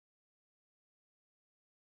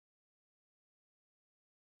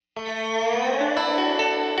Hey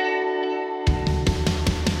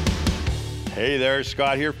there,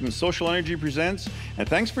 Scott here from Social Energy Presents, and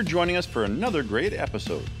thanks for joining us for another great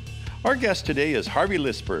episode. Our guest today is Harvey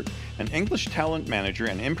Lisberg, an English talent manager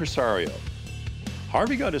and impresario.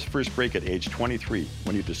 Harvey got his first break at age 23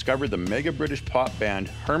 when he discovered the mega British pop band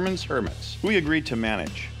Herman's Hermits, who he agreed to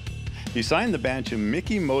manage. He signed the band to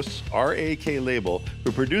Mickey Most's RAK label,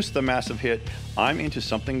 who produced the massive hit I'm Into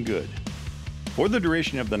Something Good. For the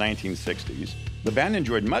duration of the 1960s, the band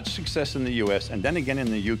enjoyed much success in the US and then again in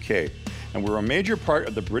the UK, and were a major part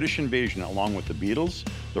of the British invasion along with the Beatles,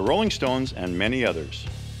 the Rolling Stones, and many others.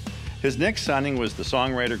 His next signing was the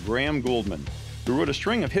songwriter Graham Gouldman, who wrote a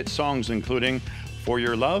string of hit songs including For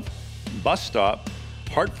Your Love, Bus Stop,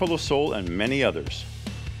 Heart Full of Soul, and many others.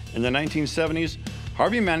 In the 1970s,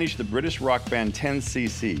 Harvey managed the British rock band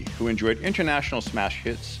 10cc, who enjoyed international smash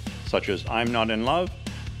hits such as I'm Not in Love,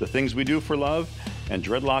 The Things We Do for Love, and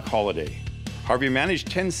Dreadlock Holiday. Harvey managed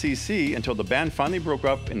 10cc until the band finally broke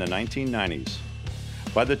up in the 1990s.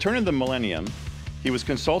 By the turn of the millennium, he was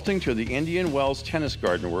consulting to the Indian Wells Tennis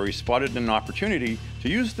Garden, where he spotted an opportunity to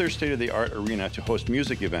use their state-of-the-art arena to host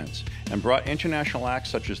music events, and brought international acts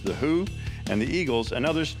such as The Who and the Eagles and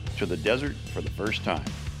others to the desert for the first time.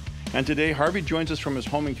 And today, Harvey joins us from his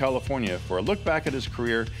home in California for a look back at his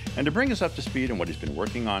career and to bring us up to speed on what he's been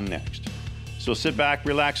working on next. So sit back,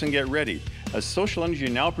 relax, and get ready, as Social Energy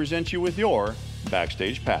now presents you with your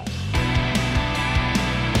Backstage Pass.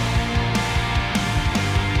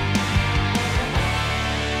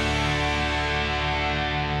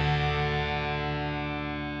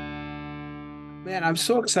 Man, I'm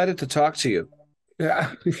so excited to talk to you.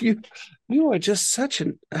 Yeah, you are just such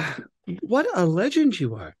an what a legend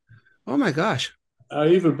you are. Oh my gosh. I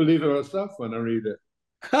even believe it myself when I read it.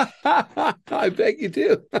 I bet you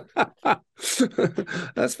do.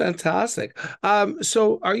 That's fantastic.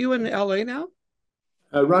 So are you in LA now?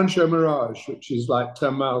 Rancho Mirage, which is like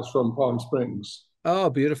 10 miles from Palm Springs. Oh,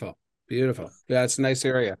 beautiful. Beautiful. Yeah, it's a nice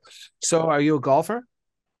area. So are you a golfer?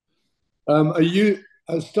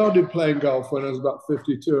 I started playing golf when I was about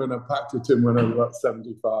 52 and I practiced it when I was about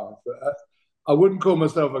 75. But I wouldn't call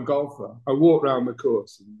myself a golfer. I walked around the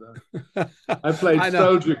course and I played I know.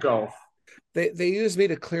 soldier golf. They use me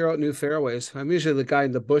to clear out new fairways. I'm usually the guy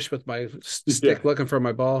in the bush with my stick looking for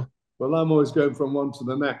my ball. Well, I'm always going from one to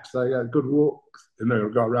the next. I had good walks,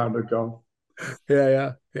 got around the golf.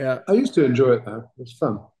 Yeah. I used to enjoy it though. It was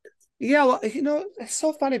fun. Yeah, well, it's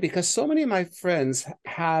so funny because so many of my friends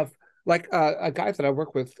have, like a guy that I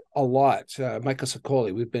work with a lot, Michael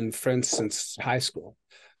Sicoli. We've been friends since high school.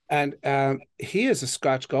 And he is a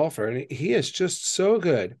Scotch golfer, and he is just so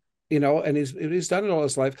good, and he's done it all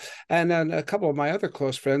his life. And then a couple of my other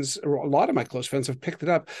close friends, or a lot of my close friends, have picked it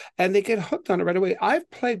up, and they get hooked on it right away. I've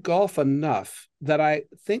played golf enough that I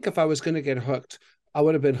think if I was going to get hooked, I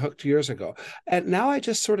would have been hooked years ago. And now I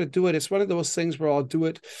just sort of do it. It's one of those things where I'll do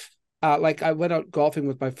it. Like I went out golfing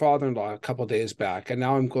with my father-in-law a couple of days back, and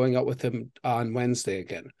now I'm going out with him on Wednesday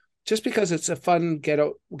again, just because it's a fun get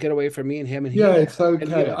away from me and him. And yeah, it's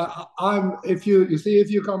okay. I'm if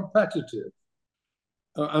you're competitive,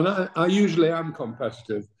 and I usually am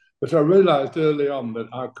competitive, but I realised early on that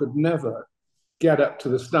I could never get up to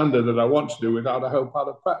the standard that I want to do without a whole pile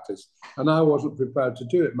of practice, and I wasn't prepared to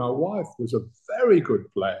do it. My wife was a very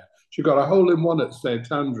good player. She got a hole in one at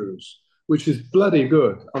St Andrews, which is bloody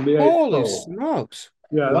good on the 8th hole. Holy smokes!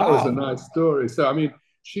 Yeah, wow. That was a nice story. So I mean,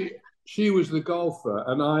 she was the golfer,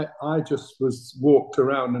 and I just walked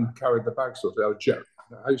around and carried the bag sort of. I was joking.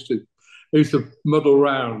 I used to muddle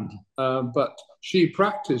around, but she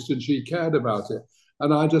practiced and she cared about it,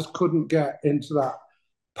 and I just couldn't get into that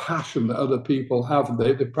passion that other people have.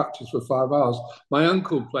 They practice for 5 hours. My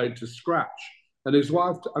uncle played to scratch, and his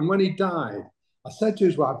wife. And when he died, I said to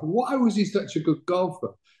his wife, "Why was he such a good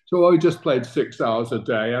golfer?" So he just played 6 hours a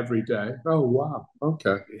day, every day. Oh, wow.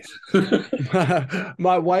 Okay.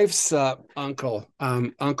 My wife's uncle,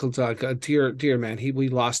 Uncle Doug, a dear man. We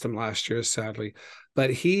lost him last year, sadly, but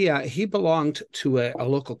he belonged to a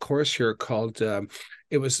local course here called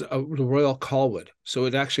it was the Royal Colwood. So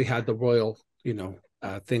it actually had the royal,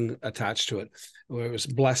 thing attached to it, where it was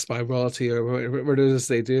blessed by royalty or whatever it is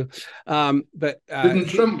they do. But didn't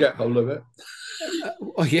Trump get hold of it?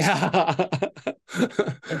 Oh yeah.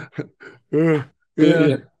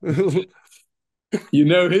 Yeah. You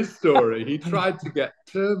know his story. He tried to get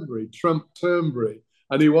Trump Turnberry,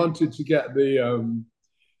 and he wanted to get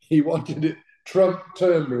he wanted it Trump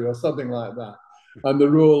Turnberry or something like that. And the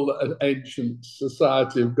Royal Ancient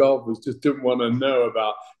Society of Golfers just didn't want to know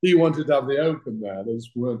about. He wanted to have the Open there. They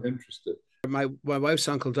just weren't interested. My wife's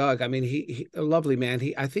Uncle Doug. I mean, he a lovely man.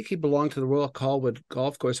 I think he belonged to the Royal Colwood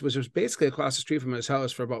Golf Course, which was basically across the street from his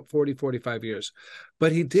house for about 45 years.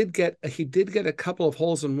 But he did get a couple of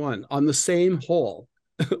holes in one on the same hole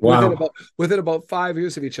Wow. within about 5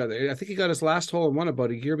 years of each other. I think he got his last hole in one about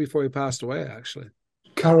a year before he passed away, actually.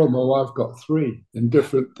 Carol, my wife, got three in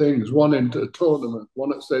different things. One in a tournament,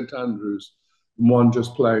 one at St Andrews, and one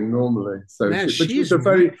just playing normally. So Man, but she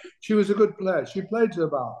was a good player. She played to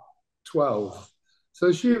about 12,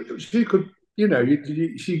 so she could,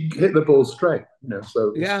 she hit the ball straight.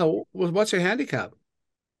 So yeah. What's her handicap?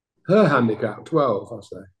 her handicap 12, I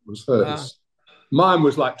say, was Wow. hers. Mine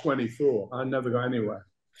was like 24. I never got anywhere.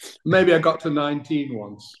 Maybe I got to 19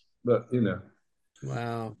 once, but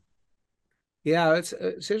Wow. Yeah, it's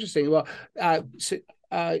interesting. Well,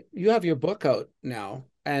 you have your book out now,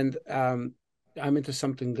 and I'm into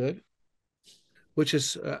something good, which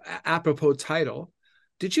is apropos title.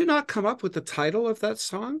 Did you not come up with the title of that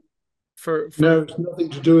song for? No, it's nothing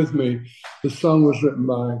to do with me. The song was written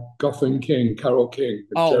by Goffin King, Carol King,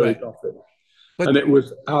 and Oh, Jerry right. Goffin. But And it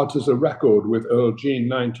was out as a record with Earl Jean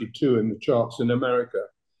 92 in the charts in America.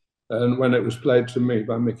 And when it was played to me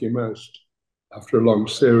by Mickey Most, after a long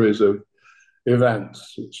series of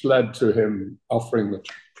events, which led to him offering the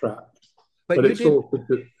track. but But you it's did all,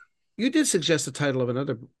 you did suggest the title of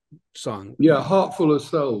another song, yeah, Heart Full of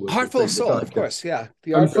Soul was the "Heart Full of thing that Soul," I of kept. course. Yeah,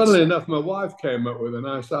 the And Yardbirds. funnily enough, my wife came up with a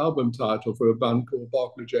nice album title for a band called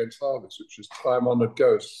Barclay James Harvest, which is Time Honored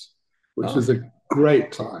Ghosts, which Oh, is a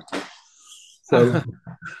great title. So,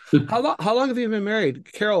 how long have you been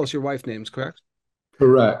married? Carol is your wife names, correct?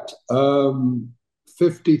 correct.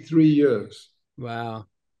 53 years. Wow.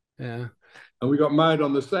 Yeah. And we got married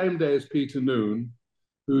on the same day as Peter Noon,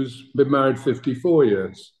 who's been married 54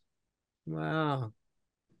 years. Wow.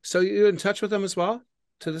 So you're in touch with them as well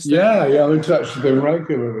to this day? Yeah, yeah, I'm in touch with him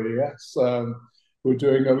regularly. Yes. We're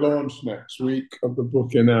doing a launch next week of the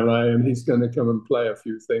book in LA, and he's going to come and play a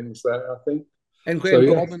few things there, I think. And So, Graham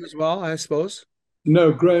yeah. Goldman as well, I suppose.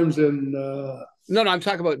 No, Graham's in, No, I'm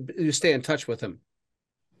talking about you stay in touch with him.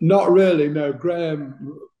 not really. No,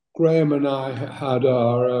 Graham and I had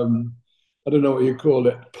our, I don't know what you call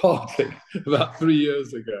it, party about 3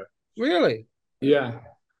 years ago. Really? Yeah,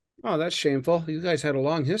 Oh, that's shameful. You guys had a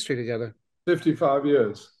long history together. 55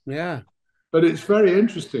 years. Yeah. But it's very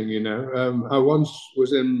interesting, I once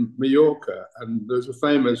was in Mallorca, and there's a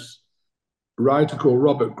famous writer called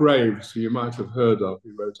Robert Graves, who you might have heard of.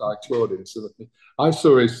 He wrote I, Claudius. And I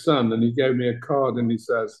saw his son, and he gave me a card, and he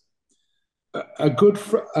says,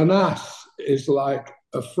 an ass is like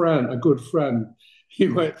a friend, a good friend. He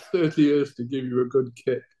wait 30 years to give you a good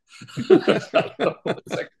kick.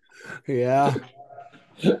 Yeah.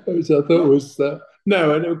 Which I thought was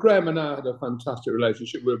no, and Graham and I had a fantastic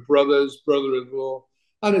relationship. We were brothers, brother-in-law,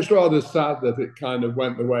 and it's rather sad that it kind of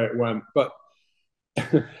went the way it went. But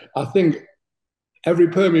I think every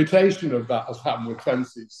permutation of that has happened with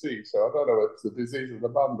 10cc. So I don't know if it's the disease of the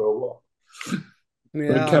band or what. But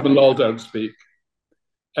Yeah. Kevin Lowell don't speak.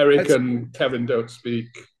 Eric That's and Kevin don't speak.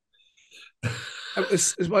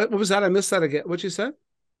 what was that? I missed that again. What you said?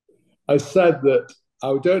 I said that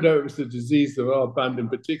I don't know if it's the disease of our band in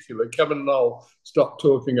particular. Kevin and Noel stopped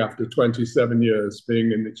talking after 27 years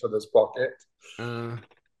being in each other's pocket. Uh,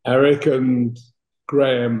 Eric and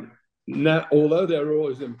Graham, although they were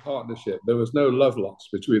always in partnership, there was no love lost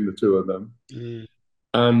between the two of them. mm.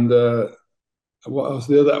 And what else?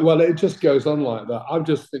 The other? Well, it just goes on like that. I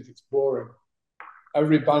just think it's boring.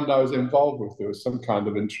 Every band I was involved with, there was some kind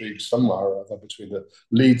of intrigue somewhere or other between the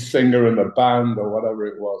lead singer and the band or whatever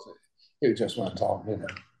it was. It just went on.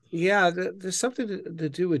 Yeah, there's something to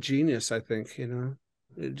do with genius, I think,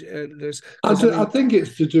 There's I, because I I mean, think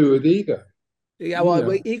it's to do with ego. yeah, You well,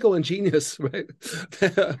 know, ego and genius, right?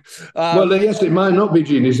 well, yes, it might not be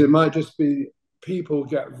genius. It might just be people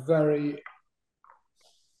get very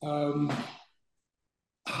um,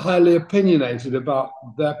 highly opinionated about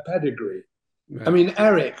their pedigree. I Right. mean,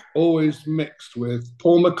 Eric always mixed with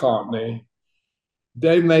Paul McCartney,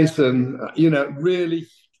 Dave Mason, really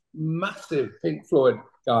massive Pink Floyd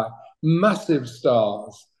guy, massive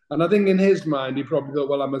stars. And I think in his mind, he probably thought,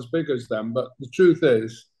 well, I'm as big as them. But the truth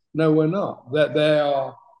is, no, we're not. That they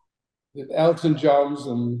are Elton John's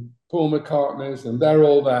and Paul McCartney's, and they're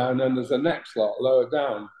all there. And then there's a next lot lower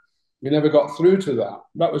down. We never got through to that.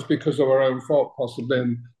 That was because of our own fault, possibly,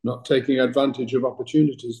 in not taking advantage of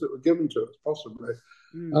opportunities that were given to us, possibly.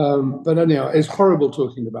 Mm. But anyhow, it's horrible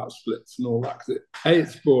talking about splits and all that. A,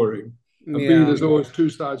 it's boring, and B, Yeah. there's always two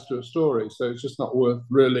sides to a story. So it's just not worth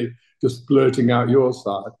really just blurting out your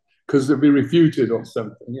side because it'll be refuted or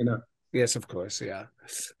something. Yes, of course. Yeah.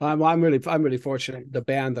 I'm really fortunate. The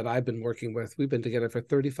band that I've been working with, we've been together for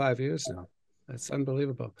 35 years now. That's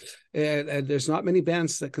unbelievable. And there's not many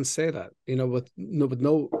bands that can say that, with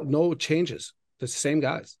no changes. The same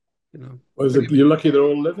guys, Well, pretty you're lucky they're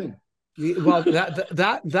all living. well,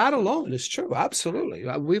 that alone is true. Absolutely.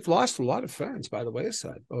 We've lost a lot of friends by the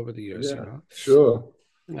wayside over the years, Yeah, sure.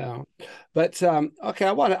 Yeah. But okay,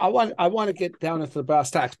 I want to get down into the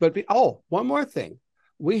brass tacks. But one more thing.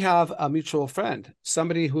 We have a mutual friend,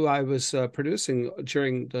 somebody who I was producing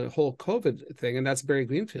during the whole COVID thing, and that's Barry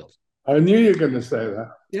Greenfield. I knew you were going to say that.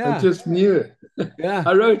 I Yeah. just knew it. Yeah.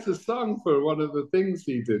 I wrote a song for one of the things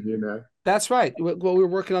he did. That's right. Well, we were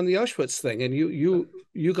working on the Auschwitz thing, and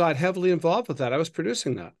you got heavily involved with that. I was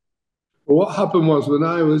producing that. Well, what happened was when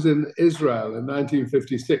I was in Israel in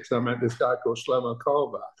 1956, I met this guy called Shlomo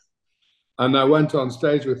Kolbach. And I went on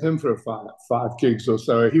stage with him for five gigs or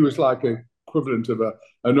so. He was like an equivalent of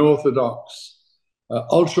an Orthodox,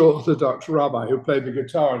 ultra-Orthodox rabbi who played the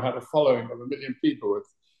guitar and had a following of 1 million people with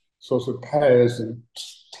sorts of pears and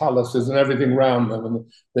taluses and everything around them. And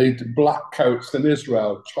they had black coats in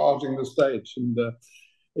Israel charging the stage. And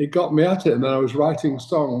it got me at it. And then I was writing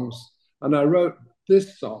songs. And I wrote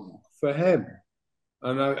this song for him.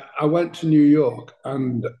 And I went to New York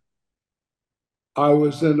and I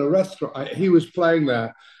was in a restaurant. He was playing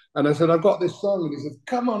there, and I said, "I've got this song." And he said,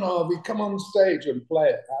 "Come on, Harvey, come on stage and play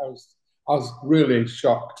it." I was really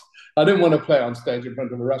shocked. I didn't want to play on stage in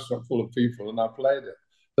front of a restaurant full of people, and I played it.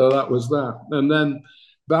 So that was that. And then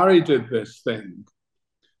Barry did this thing,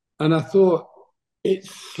 and I thought,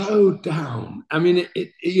 it's so down. I mean,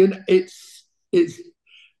 it's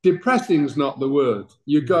depressing is not the word.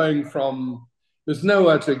 You're going from there's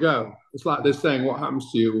nowhere to go. It's like they're saying, "What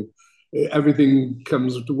happens to you? Everything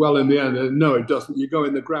comes well in the end." And no, it doesn't. You go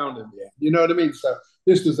in the ground in the end. You know what I mean? So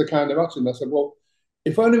this was the kind of attitude. I said, well,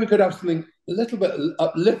 if only we could have something a little bit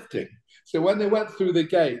uplifting. So when they went through the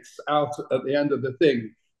gates out at the end of the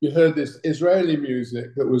thing, you heard this Israeli music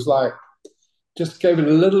that was like, just gave it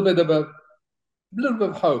a little bit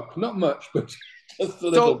of hope. Not much, but just a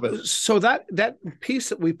little bit. So that piece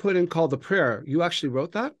that we put in called The Prayer, you actually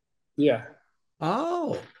wrote that? Yeah.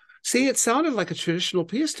 Oh, see, it sounded like a traditional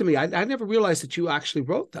piece to me. I never realized that you actually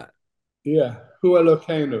wrote that. Yeah, Hu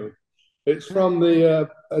Elokeinu. It's from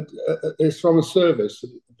it's from a service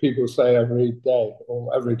people say every day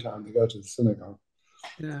or every time they go to the synagogue.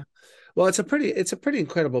 Yeah, well, it's a pretty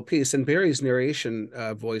incredible piece, and Barry's narration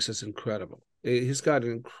voice is incredible. He's got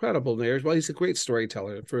an incredible narration. Well, he's a great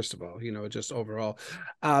storyteller, first of all, just overall.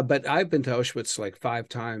 But I've been to Auschwitz like 5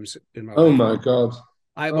 times in my life. Oh my God.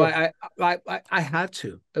 I had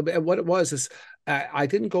to. What it was is I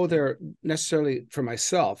didn't go there necessarily for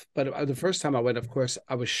myself, but the first time I went, of course,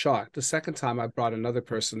 I was shocked. The second time I brought another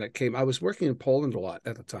person that came. I was working in Poland a lot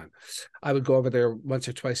at the time. I would go over there once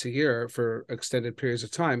or twice a year for extended periods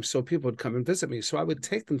of time, so people would come and visit me. So I would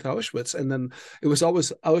take them to Auschwitz, and then it was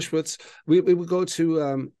always Auschwitz. We would go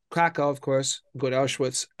to Krakow, of course, go to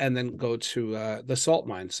Auschwitz, and then go to the salt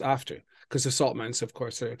mines after. Because the salt mines, of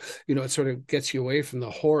course, are, it sort of gets you away from the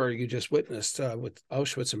horror you just witnessed with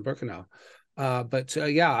Auschwitz and Birkenau.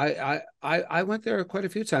 Yeah, I went there quite a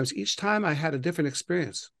few times. Each time I had a different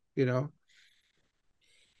experience,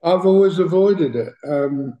 I've always avoided it.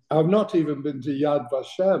 I've not even been to Yad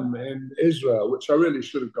Vashem in Israel, which I really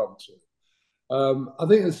should have gone to. I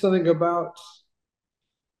think there's something about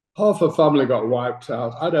half a family got wiped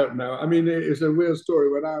out. I don't know. I mean, it's a real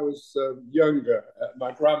story. When I was younger, at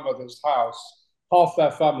my grandmother's house, half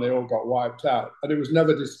their family all got wiped out, and it was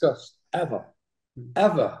never discussed ever,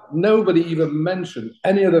 ever. Nobody even mentioned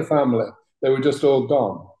any of the family. They were just all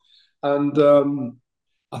gone, and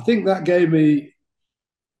I think that gave me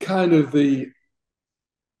kind of the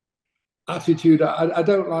attitude. I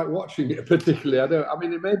don't like watching it particularly. I don't. I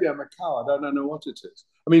mean, maybe I'm a coward. I don't know what it is.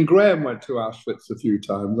 I mean, Graham went to Auschwitz a few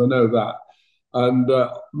times. I know that, and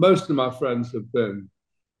most of my friends have been,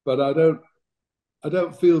 but I don't. I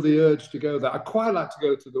don't feel the urge to go there. I quite like to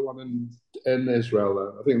go to the one in Israel,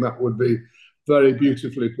 though. I think that would be very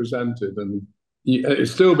beautifully presented, and it'd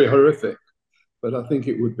still be horrific, but I think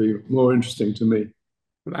it would be more interesting to me.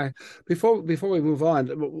 Before we move on,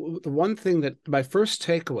 the one thing that my first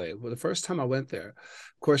takeaway, well, the first time I went there,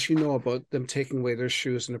 of course, about them taking away their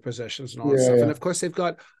shoes and their possessions and all that stuff. Yeah. And of course, they've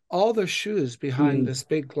got all their shoes behind this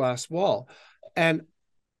big glass wall. And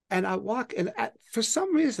I walk, and for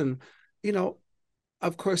some reason,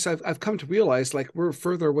 of course, I've come to realize, like, we're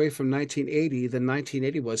further away from 1980 than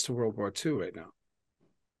 1980 was to World War II right now,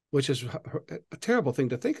 which is a terrible thing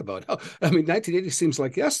to think about. I mean, 1980 seems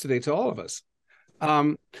like yesterday to all of us.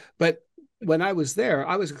 But when I was there,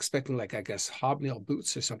 I was expecting, like, I guess, hobnail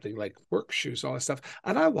boots or something, like work shoes, all that stuff.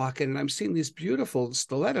 And I walk in and I'm seeing these beautiful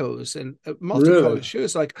stilettos and multicolored Really?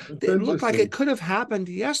 shoes. Like, That's it looked like it interesting. could have happened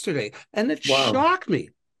yesterday. And it Wow. shocked me.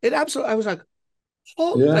 It absolutely, I was like,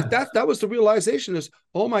 oh, like Yeah. that was the realization is,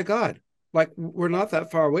 oh my God, like we're not that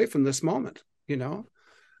far away from this moment, you know?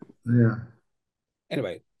 Yeah.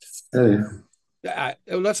 Anyway, Anyway.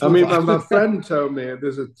 let's I move mean, on. my friend told me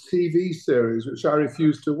there's a TV series which I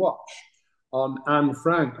refused to watch on Anne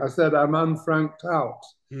Frank. I said, I'm Anne Franked out.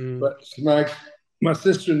 Mm, But my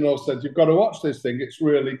sister-in-law said, you've got to watch this thing. It's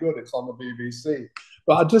really good. It's on the BBC.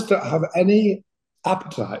 But I just don't have any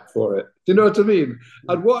appetite for it. Do you know what I mean?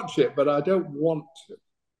 I'd watch it, but I don't want to.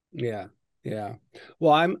 yeah, yeah.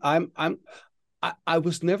 Well, I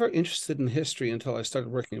was never interested in history until I started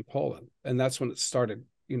working in Poland, and that's when it started.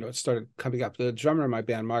 It started coming up. The drummer in my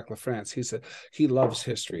band, Mark LaFrance, he loves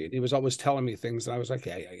history, and he was always telling me things, and I was like,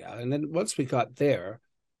 yeah, yeah, yeah. And then once we got there,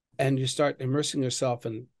 and you start immersing yourself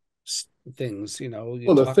in things, you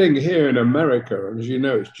Well, the talk. thing here in America, as you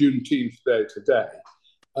know, it's Juneteenth Day today.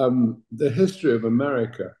 The history of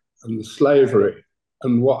America and the slavery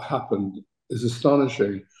and what happened is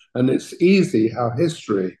astonishing. And it's easy how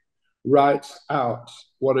history writes out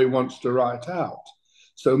what it wants to write out.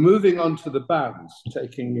 So moving on to the bands,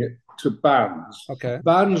 taking it to bands, Okay.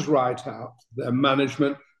 bands write out their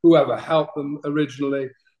management, whoever helped them originally,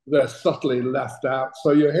 they're subtly left out.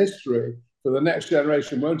 So your history for the next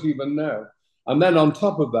generation won't even know. And then on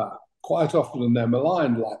top of that, quite often they're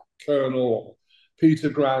maligned, like Colonel or Peter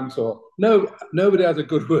Grant, or nobody has a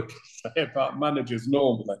good word to say about managers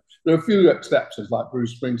normally. There are a few exceptions like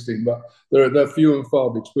Bruce Springsteen, but they're few and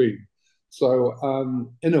far between. So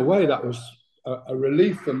in a way, that was a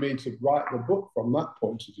relief for me to write the book from that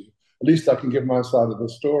point of view. At least I can give my side of the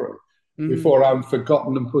story Mm. before I'm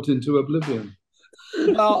forgotten and put into oblivion.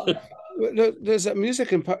 Well, there's a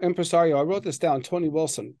music impresario. I wrote this down, Tony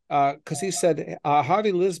Wilson, because he said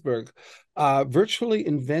Harvey Lisberg virtually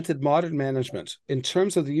invented modern management. In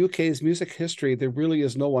terms of the UK's music history, there really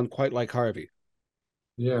is no one quite like Harvey.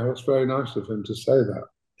 Yeah, that's very nice of him to say that.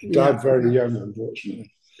 He Yeah. died very young,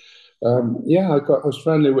 unfortunately. Yeah, I was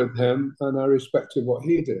friendly with him, and I respected what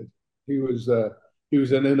he did. He was he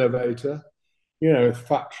was an innovator.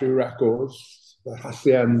 Factory records, the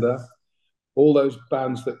Hacienda, all those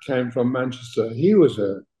bands that came from Manchester. He was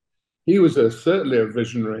certainly a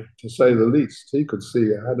visionary, to say the least. He could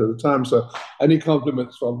see ahead of the time. So any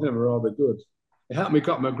compliments from him are rather good. It helped me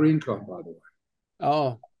got my green card, by the way.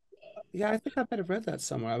 Oh, yeah. I think I might have read that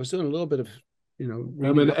somewhere. I was doing a little bit of, I'm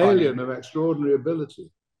reading an up on alien him. of extraordinary ability.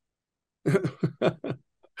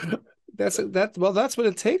 That's what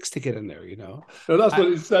it takes to get in there. No, that's I what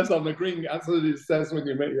it says on the green. That's what it says when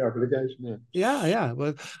you make your application. Yeah. Yeah, yeah.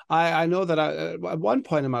 Well, I know that at one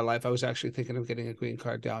point in my life I was actually thinking of getting a green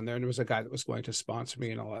card down there, and there was a guy that was going to sponsor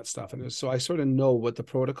me and all that stuff, and so I sort of know what the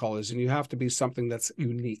protocol is, and you have to be something that's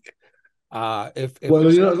unique. If Well,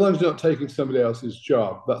 there's as long as you're not taking somebody else's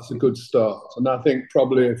job, that's a Mhm. good start. And I think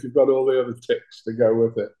probably if you've got all the other ticks to go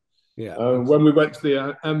with it. Yeah, When we went to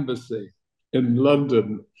the embassy in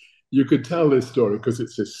London, you could tell this story because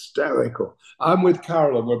it's hysterical. I'm with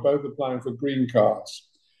Carol and we're both applying for green cards.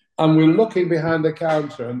 And we're looking behind the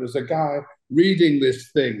counter and there's a guy reading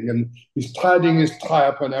this thing and he's tidying his tie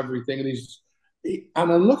up and everything.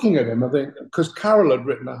 And I'm looking at him, I think, because Carol had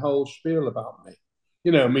written a whole spiel about me,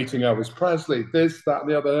 meeting Elvis Presley, this, that, and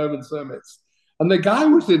the other Herman's Hermits. And the guy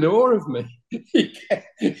was in awe of me.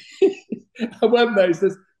 I went there, he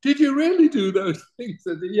says, did you really do those things?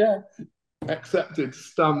 I said, yeah, accepted,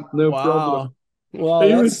 stamped, no problem. wow, well,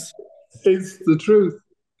 He was, that's it's the truth.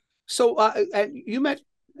 so. And you met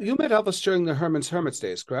Elvis during the Herman's Hermits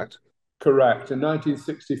days, correct? Correct. In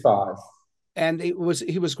 1965. And he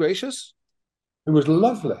was gracious. It was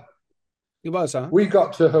lovely. He was, huh? We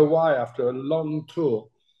got to Hawaii after a long tour.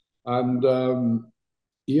 And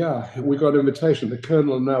yeah, we got an invitation. The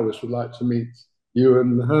Colonel and Elvis would like to meet you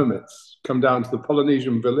and the Hermits. Come down to the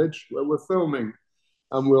Polynesian village where we're filming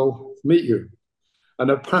and we'll meet you. And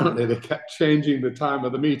apparently they kept changing the time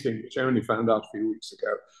of the meeting, which I only found out a few weeks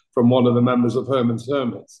ago from one of the members of Herman's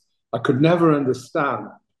Hermits. I could never understand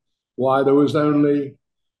why there was only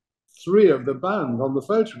three of the band on the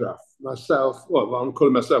photograph. Myself, well, I'm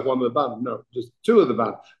calling myself one of the band. No, just two of the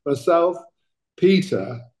band. Myself,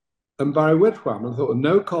 Peter, and Barry Whitwam. And I thought,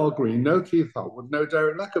 no Carl Green, no Keith Holwood, no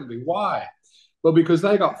Derek Leckenby. Why? Well, because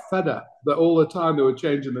they got fed up that all the time they were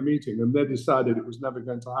changing the meeting and they decided it was never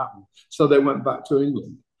going to happen. So they went back to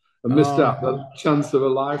England and missed out the chance of a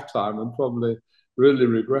lifetime and probably really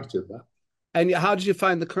regretted that. And how did you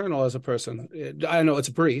find the Colonel as a person? I know it's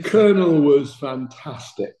brief, but Colonel was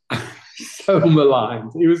fantastic. so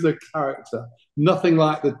maligned. He was a character. Nothing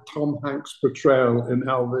like the Tom Hanks portrayal in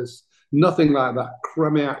Elvis. Nothing like that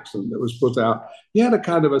crummy accent that was put out. He had a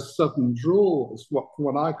kind of a southern drawl, from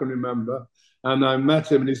what I can remember. And I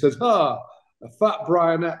met him, and he says, "Ah, a fat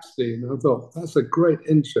Brian Epstein." And I thought, that's a great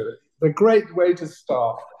intro, a great way to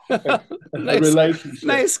start a relationship.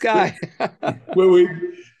 Nice guy.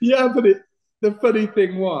 Yeah, but the funny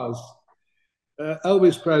thing was,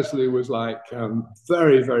 Elvis Presley was like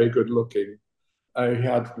very, very good looking. He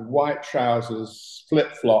had white trousers,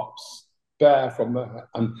 flip flops, bare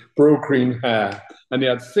and brown hair, and he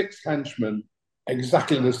had 6 henchmen,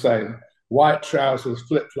 exactly the same. White trousers,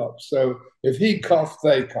 flip flops. So if he coughed,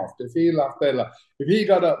 they coughed. If he laughed, they laughed. If he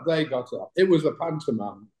got up, they got up. It was a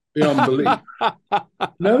pantomime beyond belief.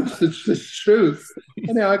 No, it's the truth.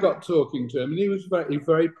 And I got talking to him, and he was very,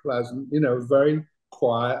 very pleasant. Very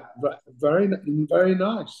quiet, very, very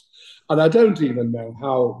nice. And I don't even know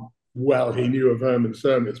how well he knew of Herman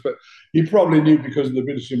Sermis, but he probably knew because of the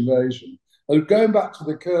British invasion. And going back to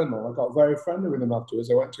the Colonel, I got very friendly with him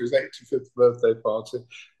afterwards. I went to his 85th birthday party.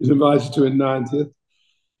 He was invited to his 90th.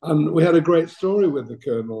 And we had a great story with the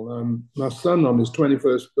Colonel. My son, on his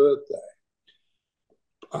 21st birthday,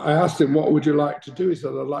 I asked him, what would you like to do? He said,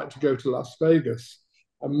 I'd like to go to Las Vegas.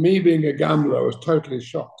 And me being a gambler, I was totally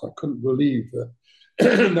shocked. I couldn't believe that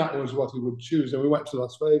that was what he would choose. And we went to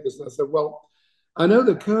Las Vegas. And I said, well, I know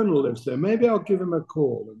the Colonel lives there. Maybe I'll give him a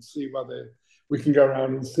call and see whether we can go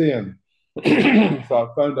around and see him. So I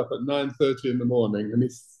phoned up at 9:30 in the morning, and he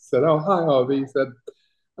said, oh, hi, Harvey. He said,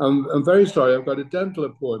 I'm very sorry, I've got a dental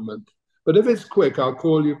appointment. But if it's quick, I'll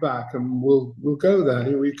call you back and we'll go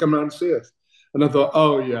there. Will you come around and see us? And I thought,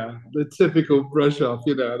 oh, yeah, the typical brush off,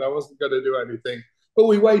 and I wasn't going to do anything. But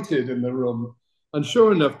we waited in the room. And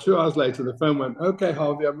sure enough, 2 hours later, the phone went, okay,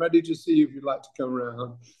 Harvey, I'm ready to see you if you'd like to come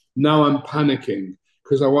around. Now I'm panicking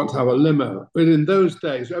because I want to have a limo. But in those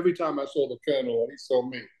days, every time I saw the Colonel or he saw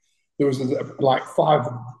me, there was like 5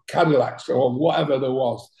 Cadillacs or whatever there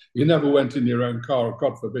was. You never went in your own car, or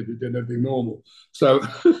God forbid you did anything normal. So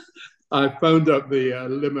I phoned up the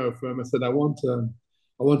limo firm. I said, I want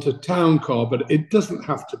a town car, but it doesn't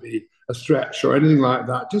have to be a stretch or anything like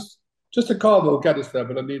that. Just a car that will get us there,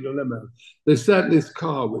 but I need a limo. They sent this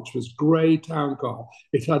car, which was grey town car.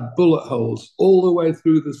 It had bullet holes all the way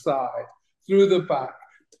through the side, through the back.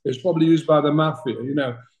 It was probably used by the mafia,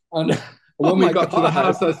 And when we got to the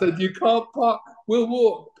house, I said, you can't park.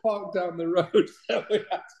 We'll park down the road. So we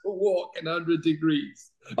had to walk in 100 degrees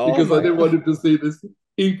because I didn't want him to see this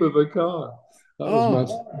heap of a car. That was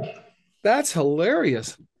my... That's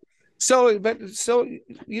hilarious. So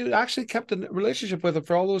you actually kept a relationship with him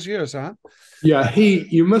for all those years, huh? Yeah,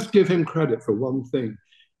 you must give him credit for one thing.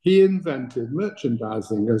 He invented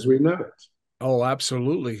merchandising as we know it. Oh,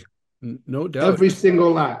 absolutely. No doubt. Every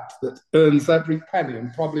single act that earns every penny,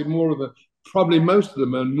 and probably most of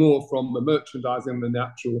them earn more from the merchandising than the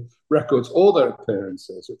actual records or their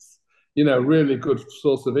appearances. It's, really good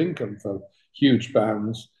source of income for huge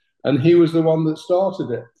bands. And he was the one that started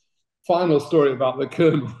it. Final story about the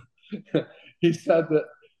Colonel. He said that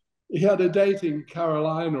he had a date in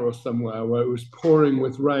Carolina or somewhere where it was pouring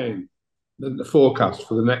with rain, the forecast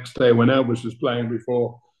for the next day when Elvis was playing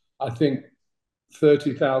before, I think,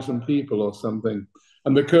 30,000 people or something.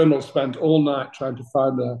 And the Colonel spent all night trying to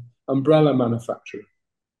find an umbrella manufacturer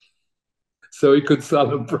so he could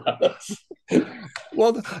sell umbrellas.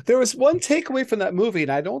 Well, there was one takeaway from that movie,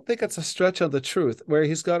 and I don't think it's a stretch of the truth, where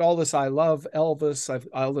he's got all this "I love Elvis,"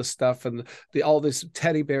 all this stuff, and all these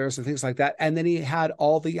teddy bears and things like that, and then he had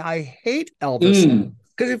all the "I hate Elvis"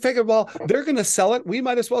 because he figured, well, they're going to sell it, we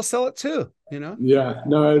might as well sell it too, Yeah,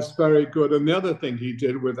 no, it's very good. And the other thing he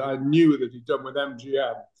did I knew that he'd done with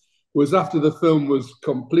MGM, was after the film was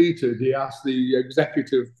completed, he asked the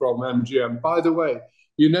executive from MGM, by the way,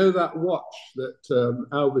 that watch that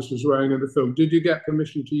Elvis was wearing in the film, did you get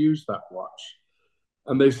permission to use that watch?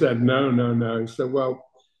 And they said, no. He said, well,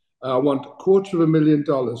 I want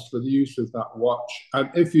 $250,000 for the use of that watch.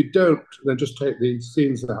 And if you don't, then just take the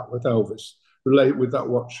scenes out with Elvis, relate with that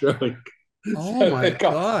watch showing. Oh, my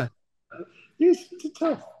God. He's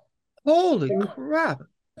tough. Holy crap.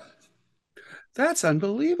 That's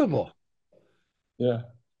unbelievable. Yeah.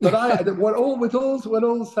 But when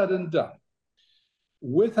all said and done,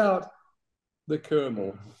 without the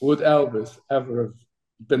Colonel, would Elvis ever have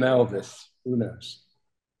been Elvis? Who knows?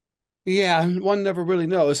 Yeah, one never really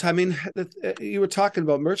knows. I mean, you were talking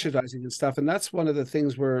about merchandising and stuff, and that's one of the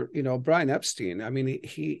things where, Brian Epstein, I mean,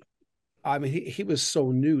 he was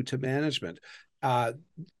so new to management.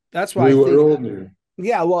 That's why we were all new.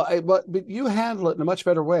 Yeah, well, but you handle it in a much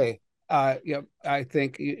better way. I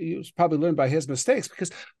think he probably learned by his mistakes,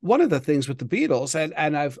 because one of the things with the Beatles,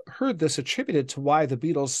 and I've heard this attributed to why the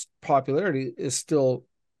Beatles' popularity is still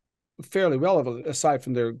fairly relevant, aside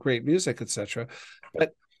from their great music, etc.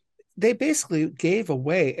 But they basically gave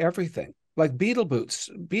away everything, like Beatle boots,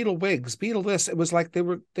 Beatle wigs, Beatle this. It was like they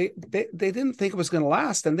didn't think it was going to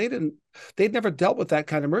last, and they'd never dealt with that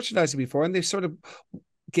kind of merchandising before, and they sort of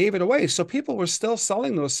gave it away. So people were still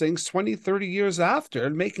selling those things 20, 30 years after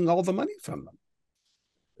and making all the money from them.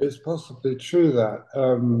 It's possibly true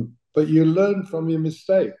that, but you learn from your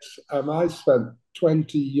mistakes. I spent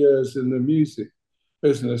 20 years in the music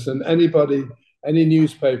business, and any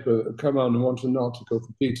newspaper that would come on and want an article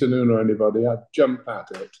for Peter Noon or anybody, I'd jump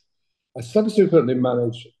at it. I subsequently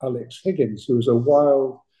managed Alex Higgins, who was a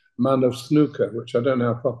wild man of snooker, which I don't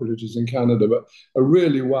know how popular it is in Canada, but a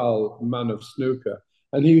really wild man of snooker.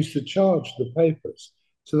 And he used to charge the papers.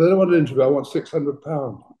 So they don't want an interview. I want £600.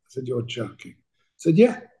 I said, you're joking. I said,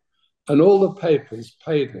 yeah. And all the papers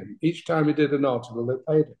paid him. Each time he did an article,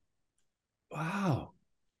 they paid him. Wow.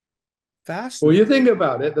 Fascinating. Well, you think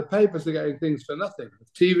about it, the papers are getting things for nothing.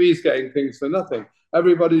 The TV's getting things for nothing.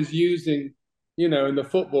 Everybody's using, in the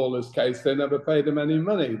footballers' case, they never paid them any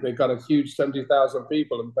money. They got a huge 70,000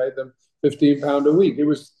 people and paid them £15 a week.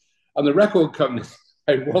 And the record companies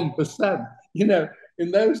paid 1%. In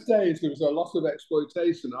those days, there was a lot of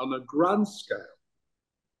exploitation on a grand scale,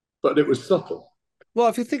 but it was subtle. Well,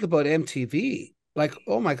 if you think about MTV, like,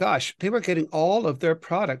 oh my gosh, they were getting all of their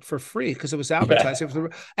product for free because it was advertising. Yeah.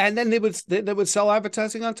 And then they would sell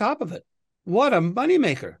advertising on top of it. What a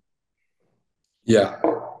moneymaker. Yeah.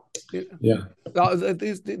 Yeah.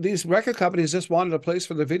 These record companies just wanted a place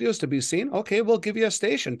for the videos to be seen. Okay, we'll give you a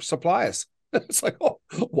station, supply us. It's like, oh,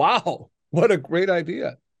 wow, what a great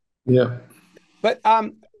idea. Yeah. But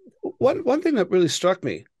one thing that really struck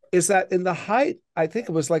me is that in the height, I think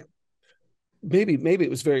it was like, maybe it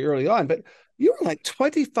was very early on, but you were like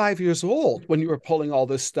 25 years old when you were pulling all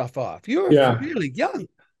this stuff off. You were really young.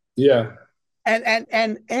 Yeah.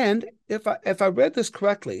 And if I read this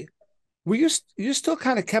correctly, were you still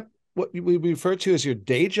kind of kept what we refer to as your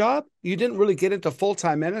day job? You didn't really get into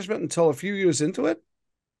full-time management until a few years into it?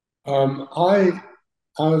 I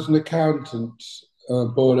was an accountant,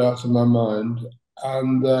 bored out of my mind,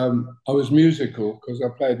 and I was musical because I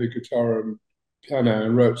played the guitar and piano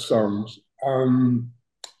and wrote songs.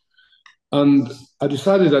 And I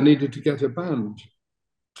decided I needed to get a band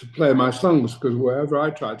to play my songs, because wherever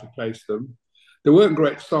I tried to place them, there weren't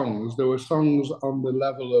great songs. There were songs on the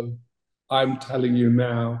level of I'm Telling You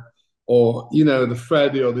Now, or, the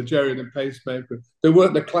Freddie or the Jerry and the Pacemaker. They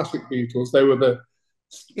weren't the classic Beatles. They were the,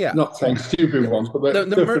 not saying stupid ones, but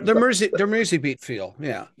the Mersey beat feel.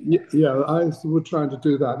 Yeah. Yeah, I was trying to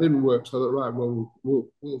do that. It didn't work. So I thought, right, well,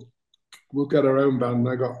 we'll get our own band. And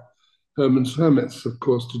I got Herman's Hermits, of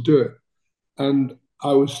course, to do it. And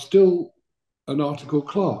I was still an article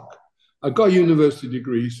clerk. I got a university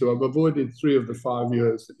degree, so I've avoided 3 of the 5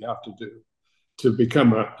 years that you have to do to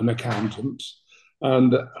become an accountant.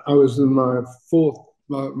 And I was in my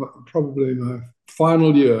probably my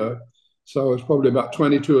final year. So I was probably about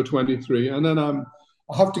 22 or 23. And then I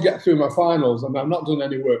have to get through my finals, and I've not done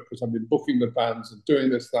any work because I've been booking the bands and doing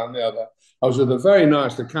this, that, and the other. I was with a very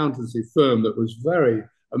nice accountancy firm that was very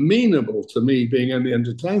amenable to me being in the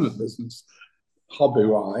entertainment business,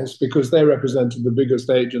 hobby-wise, because they represented the biggest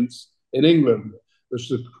agents in England, which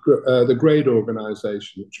was the Grade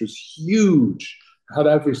organisation, which was huge, had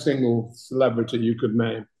every single celebrity you could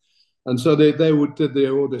name. And so they did the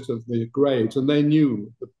audit of the grades, and they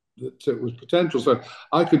knew that it was potential. So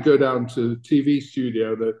I could go down to TV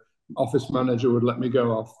studio. The office manager would let me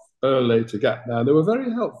go off early to get there. They were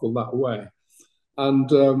very helpful that way. And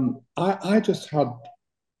I just had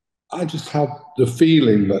the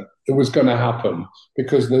feeling that it was going to happen,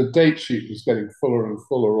 because the date sheet was getting fuller and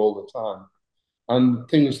fuller all the time, and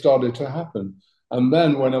things started to happen. And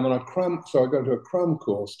then when I'm on a cram, so I go to a cram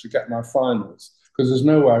course to get my finals, because there's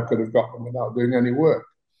no way I could have got them without doing any work.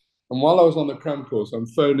 And while I was on the cram course, I'm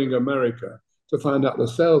phoning America to find out the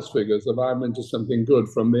sales figures of I'm Into Something Good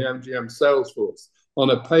from the MGM sales force on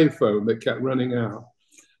a payphone that kept running out.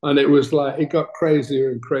 And it was like, it got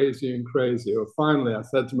crazier and crazier and crazier. Finally, I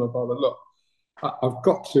said to my father, look, I've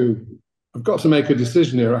got to make a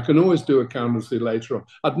decision here. I can always do accountancy later on.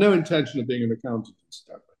 I had no intention of being an accountant,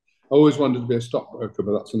 incidentally. I always wanted to be a stockbroker,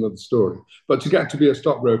 but that's another story. But to get to be a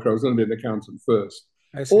stockbroker, I was going to be an accountant first.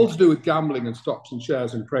 All to do with gambling and stocks and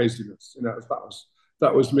shares and craziness.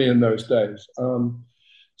 That was me in those days.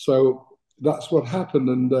 So that's what happened,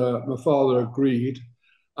 and my father agreed.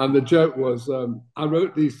 And the joke was, I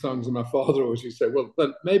wrote these songs, and my father always used to say, well,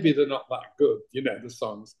 then maybe they're not that good, the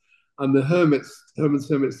songs. And the Herman's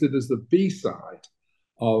Hermits did as the B-side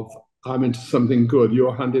of I'm Into Something Good,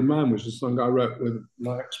 Your Hand in Mine, which is a song I wrote with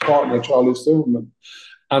my ex-partner, Charlie Silverman.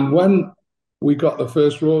 And when we got the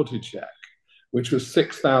first royalty check, which was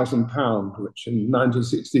 £6,000, which in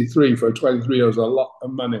 1963 for a 23-year-old was a lot of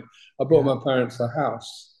money, I bought my parents a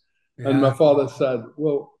house. And my father said,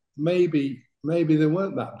 well, maybe they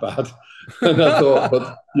weren't that bad. And I thought,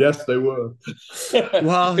 but yes, they were.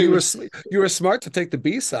 Well, you were smart to take the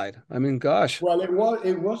B side. I mean, gosh. Well,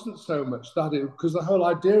 it wasn't so much that, because the whole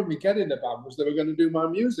idea of me getting the band was they were going to do my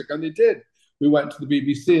music, and they did. We went to the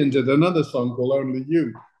BBC and did another song called Only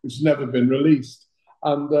You, which has never been released.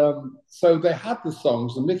 And so they had the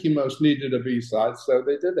songs, and Mickey Mouse needed a B-side, so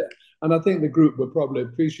they did it. And I think the group were probably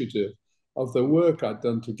appreciative of the work I'd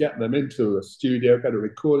done to get them into a studio, get a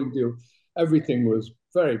recording deal. Everything was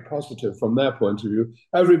very positive from their point of view.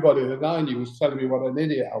 Everybody that I knew was telling me what an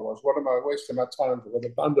idiot I was. What am I wasting my time with a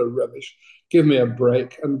band of rubbish? Give me a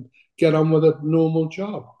break and get on with a normal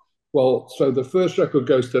job. Well, so the first record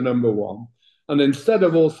goes to #1. And instead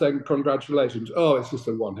of all saying congratulations, oh, it's just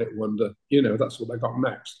a one-hit wonder, that's what they got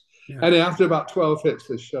next. Yeah. And after about 12 hits,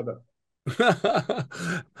 they shut up.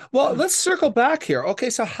 Well, let's circle back here. Okay,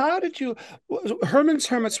 so how did you? Herman's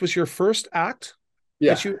Hermits was your first act.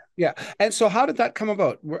 Yeah. And so how did that come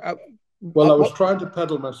about? Well, I was trying to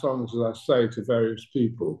peddle my songs, as I say, to various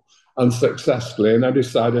people unsuccessfully. And I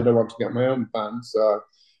decided I want to get my own band. So I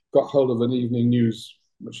got hold of an Evening News,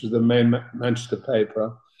 which is the main Manchester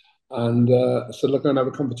paper. And I said, look, I'm going to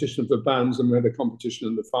have a competition for bands. And we had a competition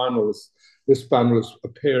in the finals. This band was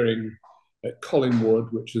appearing at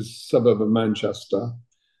Collingwood, which is a suburb of Manchester.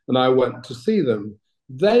 And I went to see them.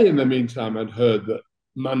 They, in the meantime, had heard that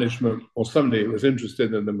management or somebody who was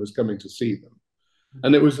interested in them was coming to see them.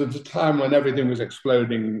 And it was at a time when everything was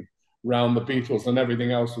exploding around the Beatles and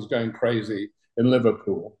everything else was going crazy in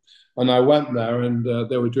Liverpool. And I went there, and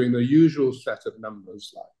they were doing the usual set of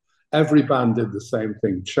numbers. Like every band did the same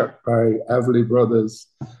thing. Chuck Berry, Everly Brothers.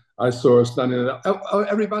 I saw us standing there.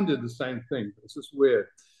 Every band did the same thing. It's just weird.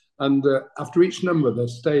 And after each number, the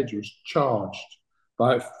stage was charged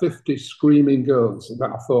by 50 screaming girls. And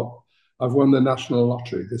I thought, I've won the national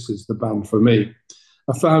lottery. This is the band for me.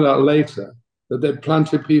 I found out later that they'd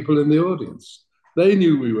planted people in the audience. They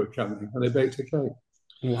knew we were coming, and they baked a cake.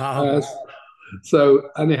 Wow.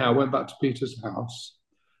 So anyhow, I went back to Peter's house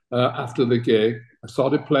after the gig. I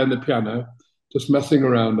started playing the piano, just messing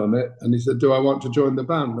around on it. And he said, do I want to join the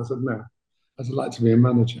band? I said, no. I'd like to be a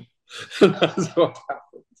manager. That's what happened.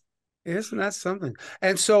 Isn't that something?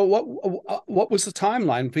 And so what was the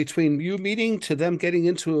timeline between you meeting to them getting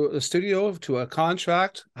into a studio to a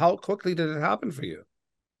contract? How quickly did it happen for you?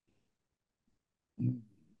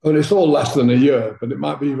 Well, it's all less than a year, but it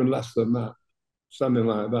might be even less than that. Something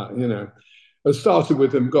like that, I started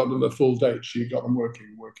with them, got them a full date sheet, got them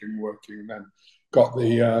working, and then got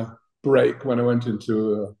the break when I went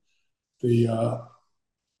into the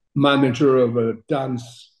manager of a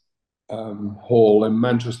dance hall in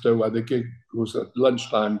Manchester, where the gig was a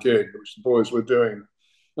lunchtime gig, which the boys were doing.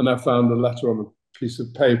 And I found a letter on a piece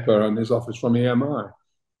of paper in his office from EMI.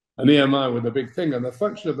 And EMI were the big thing. And the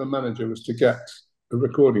function of the manager was to get a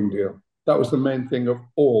recording deal. That was the main thing of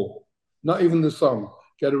all. Not even the song.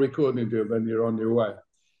 Get a recording deal, then you're on your way.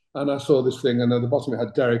 And I saw this thing, and at the bottom it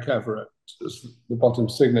had Derek Everett, the bottom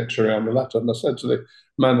signature on the letter. And I said to the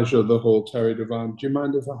manager of the hall, Terry Devine, do you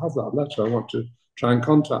mind if I have that letter? I want to try and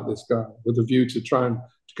contact this guy with a view to try and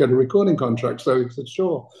to get a recording contract. So he said,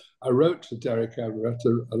 sure. I wrote to Derek Everett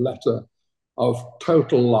a letter of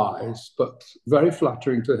total lies, but very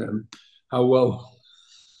flattering to him, how well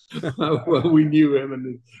we knew him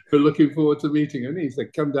and we're looking forward to meeting him. He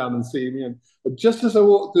said, come down and see me. And just as I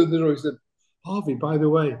walked through the door, he said, Harvey, by the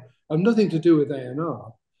way, I've nothing to do with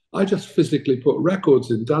A&R. I just physically put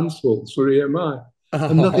records in dance halls for EMI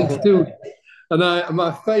and nothing to do with it. And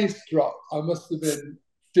my face dropped. I must have been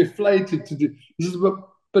deflated to do this.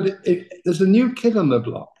 But there's a new kid on the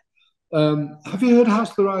block. Have you heard House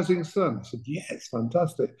of the Rising Sun? I said, yeah, it's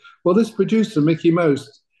fantastic. Well, this producer, Mickey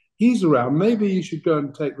Most, he's around. Maybe you should go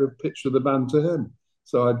and take the picture of the band to him.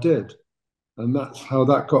 So I did. And that's how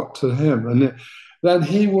that got to him. And then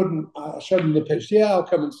he wouldn't, I showed him the picture. Yeah, I'll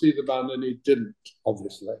come and see the band. And he didn't,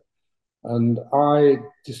 obviously. And I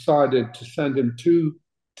decided to send him 2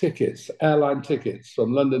 tickets, airline tickets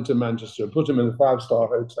from London to Manchester, put him in a 5-star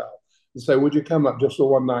hotel and say, would you come up just for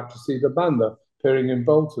one night to see the band? They're appearing in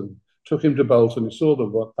Bolton. Took him to Bolton. He saw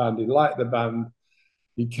the band. He liked the band.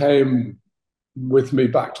 He came with me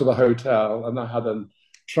back to the hotel, and I had a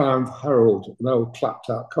Triumph Herald, an old clapped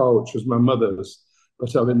out car, which was my mother's.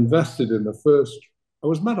 But I've invested in I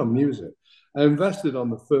was mad on music. I invested on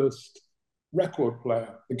the first record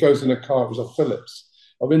player. It goes in a car. It was a Philips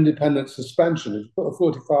of independent suspension. If you put a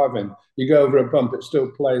 45 in, you go over a bump, it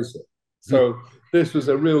still plays it. So this was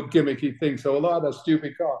a real gimmicky thing. So although I had a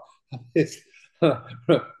stupid car, it's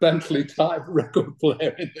Bentley type record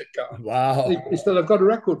player in the car. Wow. He said, I've got a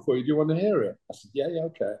record for you. Do you want to hear it? I said, yeah,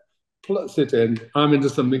 okay. Plugs it in. I'm into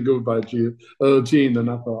something good by Gene. And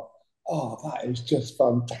I thought, oh, that is just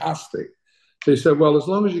fantastic. So he said, well, as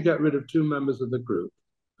long as you get rid of two members of the group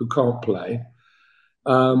who can't play,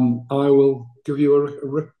 I will give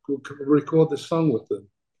you record the song with them.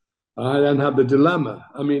 I then had the dilemma.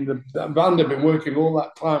 I mean, the band had been working all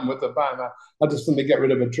that time with the band. I had to suddenly get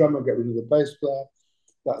rid of a drummer, get rid of the bass player.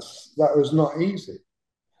 That was not easy.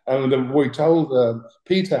 And we told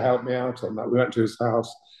Peter helped me out on that. We went to his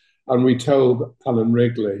house and we told Alan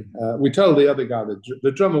Wrigley. We told the other guy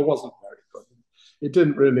the drummer wasn't very good. It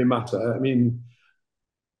didn't really matter. I mean,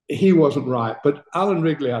 he wasn't right. But Alan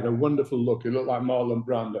Wrigley had a wonderful look. He looked like Marlon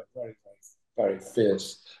Brando, very, very, very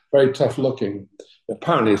fierce, very tough looking.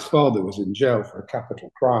 Apparently his father was in jail for a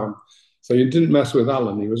capital crime. So you didn't mess with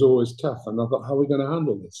Alan. He was always tough. And I thought, how are we going to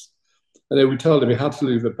handle this? And then we told him he had to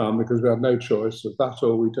leave the band because we had no choice of that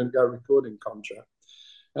or we didn't get a recording contract.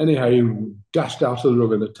 Anyhow, he dashed out of the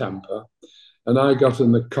room in a temper. And I got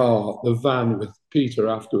in the car, the van with Peter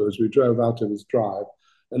afterwards. We drove out of his drive.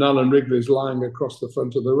 And Alan Wrigley's lying across the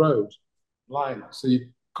front of the road, lying. So you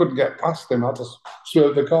couldn't get past him. I had to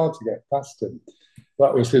swerve the car to get past him.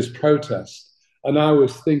 That was his protest. And I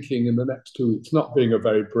was thinking in the next 2 weeks, not being a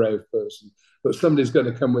very brave person, but somebody's going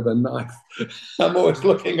to come with a knife. I'm always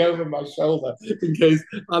looking over my shoulder in case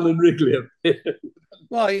Alan Wrigley appeared.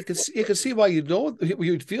 Well, you could see why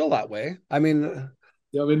you'd feel that way. I mean,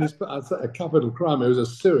 yeah, I mean, it's a capital crime. It was a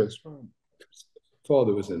serious crime.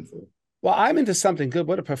 Father was in for. Well, I'm into something good.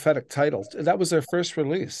 What a prophetic title! That was their first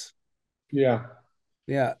release. Yeah,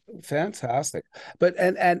 fantastic. But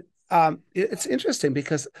it's interesting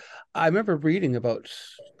because I remember reading about,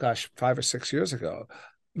 5 or 6 years ago.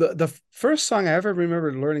 The first song I ever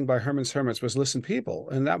remember learning by Herman's Hermits was "Listen People,"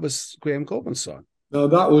 and that was Graham Copeland's song. No,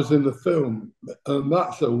 that was in the film, and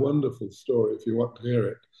that's a wonderful story if you want to hear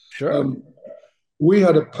it. Sure. We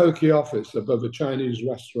had a pokey office above a Chinese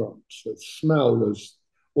restaurant. The smell was,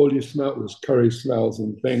 all you smelled was curry smells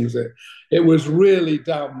and things. It was really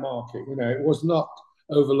down market, it was not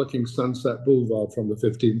overlooking Sunset Boulevard from the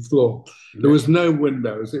 15th floor. There was no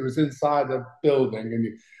windows. It was inside a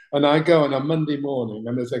building. And I go on a Monday morning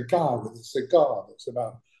and there's a guy with a cigar that's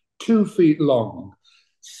about 2 feet long,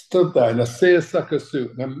 stood there in a seersucker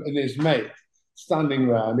suit and his mate standing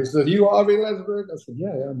there. And he said, "You Harvey Lisberg?" I said,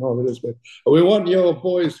 yeah, I'm Harvey Lisberg. "We want your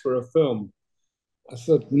boys for a film." I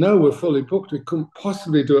said, "No, we're fully booked. We couldn't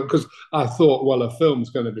possibly do it," because I thought, well, a film's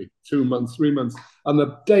going to be 2 months, 3 months. And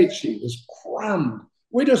the date sheet was crammed.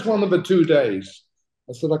 We just want them for 2 days.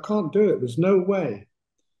 I said, "I can't do it. There's no way.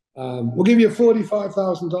 We'll give you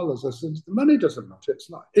 $45,000. I said, "The money doesn't matter. It's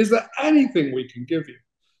not. Is there anything we can give you?"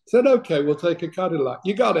 I said, "Okay, we'll take a Cadillac."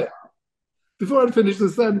 You got it. Before I'd finished the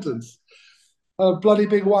sentence, a bloody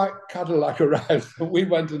big white Cadillac arrived. And we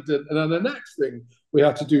went and did. And then the next thing, we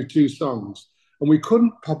had to do 2 songs. And we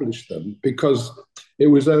couldn't publish them because it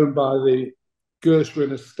was owned by the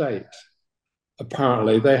Gershwin estate.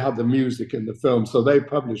 Apparently, they had the music in the film, so they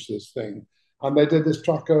published this thing. And they did this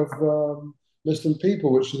track of Listen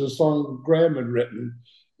People, which is a song Graham had written,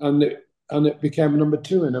 and it became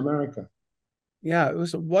 #2 in America. Yeah, it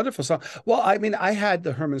was a wonderful song. Well, I mean, I had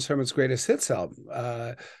the Herman's Greatest Hits album,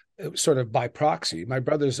 sort of by proxy. My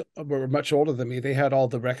brothers were much older than me. They had all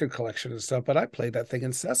the record collection and stuff, but I played that thing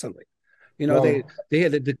incessantly. They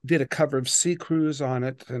did a cover of Sea Cruise on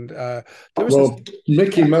it, and there was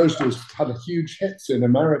Mickey Moses had a huge hits in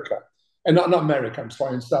America, and not America. I'm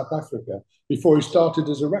sorry, in South Africa. Before he started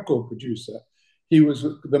as a record producer, he was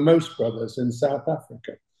the Most Brothers in South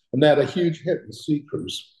Africa, and they had a huge hit with Sea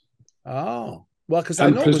Cruise. Oh, well, because I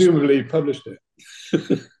know presumably he published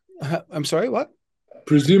it. I'm sorry, what?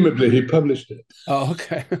 Presumably he published it. Oh,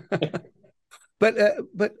 okay. But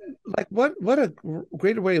like what a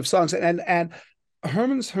great array of songs, and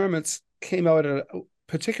Herman's Hermits came out at a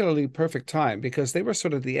particularly perfect time because they were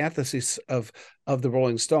sort of the antithesis of the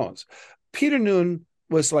Rolling Stones. Peter Noone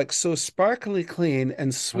was like so sparkly clean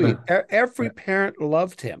and sweet. Every parent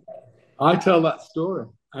loved him. I tell that story.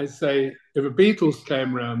 I say if a Beatles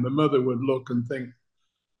came around, the mother would look and think,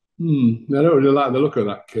 I don't really like the look of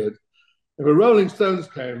that kid. If a Rolling Stones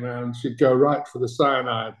came around, she'd go right for the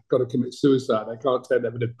cyanide, got to commit suicide. I can't take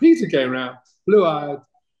that. But if Peter came around, blue-eyed,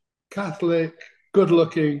 Catholic,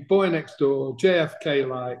 good-looking, boy next door,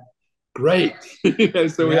 JFK-like, great.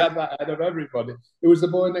 So we had that out of everybody. It was the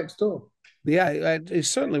boy next door. Yeah, he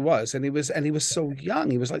certainly was, and he was so young.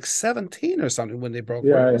 He was like 17 or something when they broke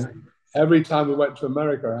away. Yeah, yeah. Every time we went to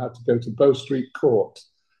America, I had to go to Bow Street Court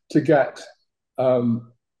to get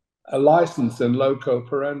um, a license in loco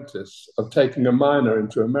parentis of taking a minor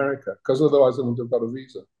into America, because otherwise I wouldn't have got a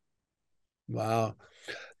visa. Wow.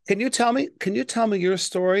 Can you tell me your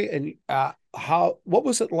story and what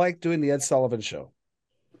was it like doing the Ed Sullivan Show?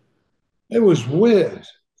 It was weird.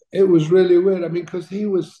 It was really weird. I mean, because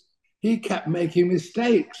he kept making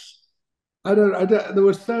mistakes. I don't. There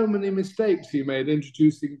were so many mistakes he made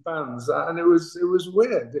introducing bands, and it was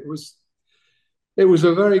weird. It was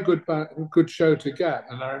a very good show to get.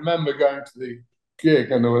 And I remember going to the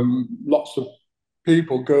gig, and there were lots of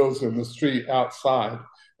people, girls in the street outside,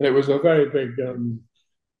 and it was a very big.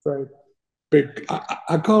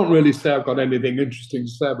 I can't really say I've got anything interesting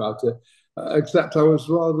to say about it, except I was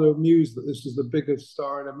rather amused that this was the biggest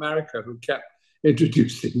star in America who kept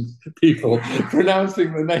introducing people,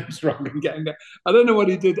 pronouncing the names wrong and getting there. I don't know what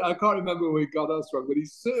he did. I can't remember where he got us wrong, but he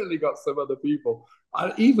certainly got some other people.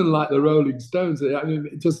 Even like the Rolling Stones. I mean,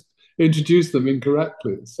 it just introduced them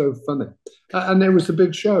incorrectly. It's so funny. And it was a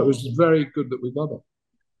big show. It was very good that we got it.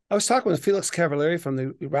 I was talking with Felix Cavalieri from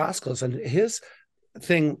the Rascals, and his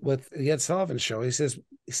thing with the Ed Sullivan Show, he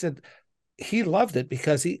said he loved it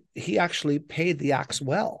because he actually paid the acts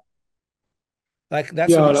well. Like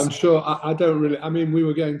that's Yeah, what and I'm sure I don't really. I mean, we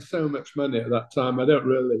were getting so much money at that time. I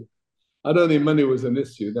don't think money was an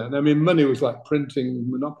issue then. I mean, money was like printing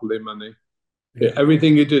monopoly money. yeah.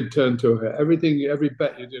 Everything you did turned to a hit. Every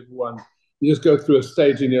bet you did won. You just go through a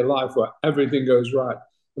stage in your life where everything goes right,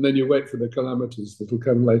 and then you wait for the calamities that will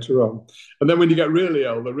come later on. And then when you get really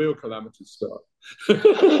ill, the real calamities start.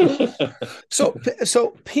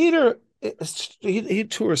 So Peter, he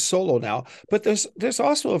tours solo now, but there's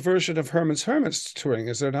also a version of Herman's Hermits touring,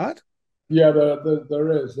 is there not? Yeah,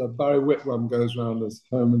 there is. Barry Whitlam goes around as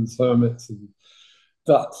Herman's Hermits, and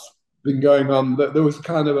that's been going on. There was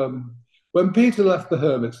kind of when Peter left the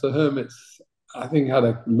Hermits, I think, had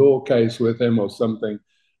a law case with him or something,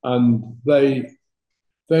 and they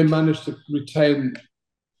managed to retain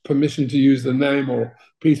permission to use the name, or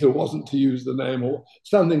Peter wasn't to use the name, or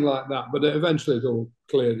something like that. But eventually, it all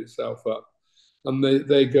cleared itself up, and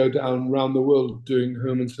they go down around the world doing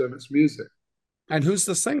Herman's Hermits music. And who's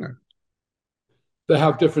the singer? They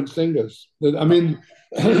have different singers. I mean,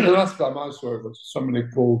 the last time I saw it was somebody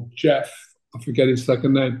called Jeff. I forget his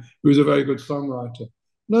second name. He was a very good songwriter.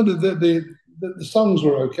 No, the songs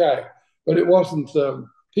were okay, but it wasn't.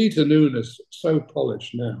 Peter Noon is so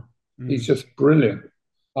polished now. He's just brilliant.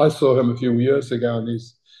 I saw him a few years ago, and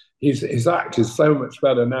his act is so much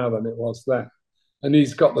better now than it was then. And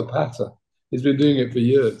he's got the patter. He's been doing it for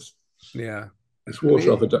years. Yeah, It's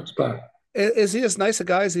water off a duck's back. Is he as nice a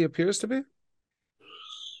guy as he appears to be?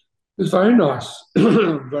 He's very nice.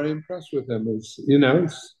 Very impressed with him. He's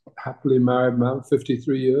happily married man,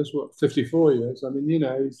 53 years, 54 years. I mean,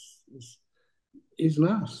 he's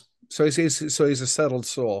nice. So he's a settled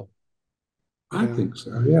soul. I think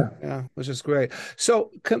so, yeah. Yeah, which is great. So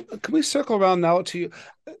can we circle around now to you?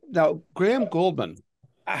 Now, Graham Goldman,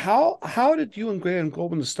 how did you and Graham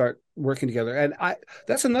Goldman start working together? And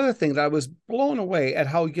that's another thing that I was blown away at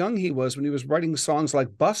how young he was when he was writing songs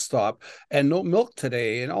like Bus Stop and No Milk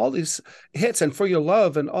Today and all these hits and For Your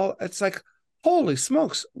Love and all. It's like, holy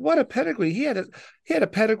smokes, what a pedigree. He had a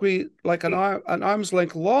pedigree like an arm's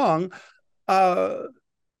length long,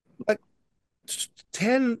 like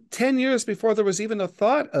 10 years before there was even a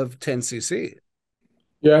thought of 10cc.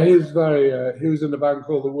 Yeah, he was in a band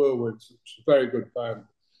called the Whirlwinds, which is a very good band,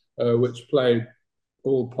 which played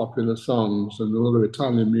all popular songs and all the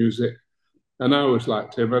Italian music. And I always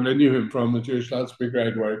liked him, and I knew him from the Jewish Lads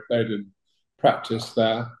Brigade, where he played in practice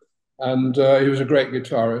there. And he was a great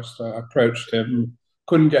guitarist. I approached him,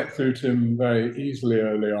 couldn't get through to him very easily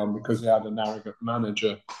early on because he had an arrogant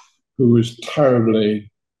manager who was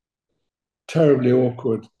terribly, terribly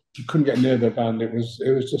awkward. You couldn't get near the band. It was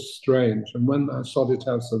just strange. And when I started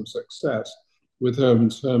to have some success with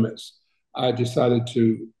Herman's Hermits, I decided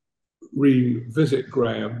to revisit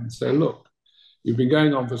Graham and say, look, you've been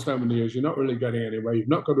going on for so many years, you're not really getting anywhere, you've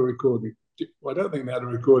not got a recording. Well, I don't think they had a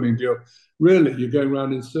recording deal. Really, you're going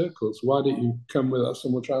around in circles. Why don't you come with us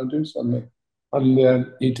and we'll try and do something? And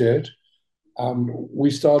then he did.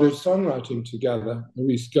 We started songwriting together.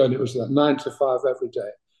 And it was like 9 to 5 every day.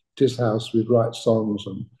 At his house, we'd write songs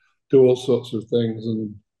and do all sorts of things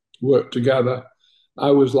and work together.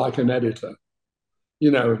 I was like an editor.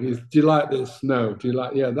 Do you like this? No. Do you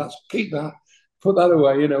like, yeah, keep that, put that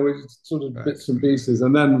away, with sort of bits and pieces.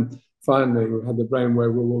 And then finally we had the brainwave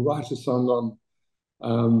where we'll write a song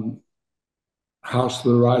on House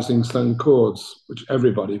of the Rising Sun chords, which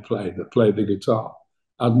everybody played that played the guitar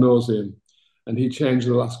ad nauseum. And he changed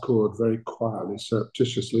the last chord very quietly,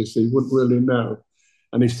 surreptitiously, so you wouldn't really know.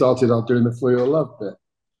 And he started out doing the For Your Love bit.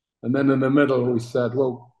 And then in the middle, we said,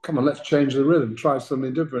 well, come on, let's change the rhythm, try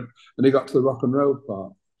something different. And he got to the rock and roll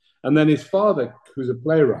part. And then his father, who's a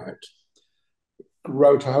playwright,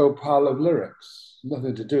 wrote a whole pile of lyrics,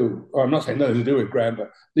 nothing to do, or I'm not saying nothing to do with Graham,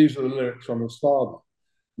 but these were the lyrics from his father.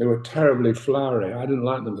 They were terribly flowery. I didn't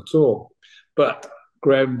like them at all. But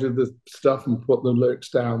Graham did the stuff and put the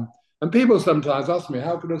lyrics down. And people sometimes ask me,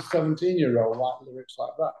 how could a 17-year-old write lyrics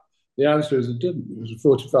like that? The answer is it didn't. It was a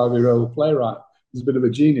 45-year-old playwright. He's a bit of a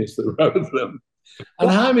genius that wrote them. And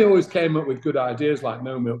Jaime always came up with good ideas like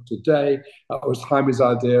No Milk Today. That was Jaime's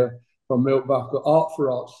idea from Milk Buckle, Art for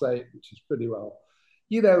Art's Sake, which is pretty well.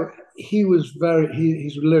 You know, he was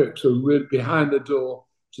his lyrics are really Behind the Door,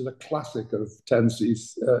 which is a classic of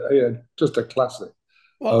Tensi's, just a classic.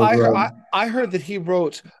 Well, I heard that he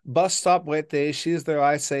wrote "Bus Stop Wet Day." She's there.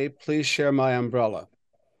 I say, please share my umbrella,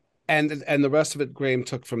 and the rest of it Graham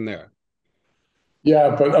took from there.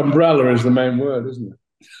 Yeah, but umbrella is the main word, isn't it?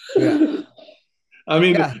 Yeah. I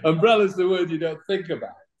mean, yeah. Umbrella is the word you don't think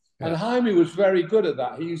about. Yeah. And Jaime was very good at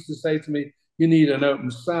that. He used to say to me, "You need an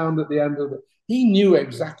open sound at the end of it." He knew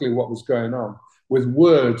exactly what was going on with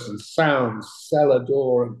words and sounds, cellar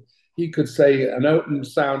door, and he could say an open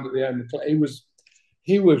sound at the end.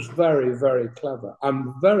 He was very, very clever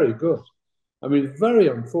and very good. I mean, very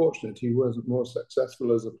unfortunate he wasn't more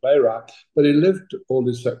successful as a playwright, but he lived all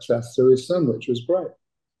his success through his son, which was great.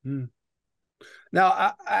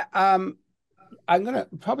 Now, I'm going to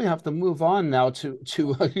probably have to move on now to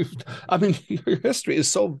I mean, your history is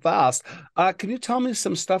so vast. Can you tell me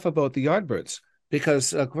some stuff about the Yardbirds?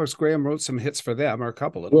 Because, of course, Graham wrote some hits for them, or a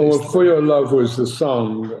couple at least. Well, For Your Love was the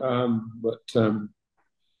song,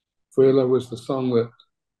 For Your Love was the song that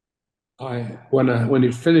when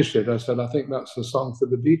he finished it, I said, I think that's the song for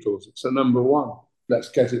the Beatles. It's a number one. Let's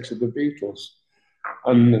get it to the Beatles.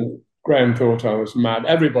 And Graham thought I was mad.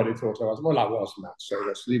 Everybody thought I was. Well, I was mad, so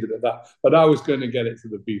let's leave it at that. But I was going to get it to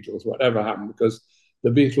the Beatles, whatever happened, because the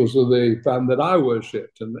Beatles were the band that I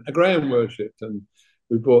worshipped and Graham worshipped. And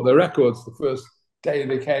we bought the records the first day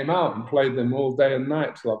they came out and played them all day and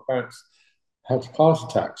night till our parents had heart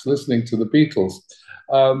attacks listening to the Beatles.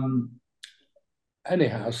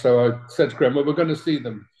 Anyhow, so I said to Graham, well, we're going to see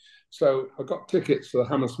them. So I got tickets for the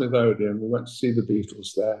Hammersmith Odeon. We went to see the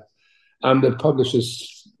Beatles there. And the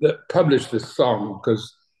publishers that published this song,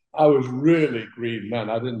 because I was really green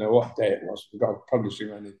then. I didn't know what day it was for God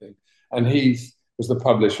publishing or anything. And he was the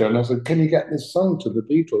publisher. And I said, can you get this song to the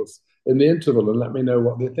Beatles in the interval and let me know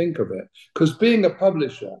what they think of it? Because being a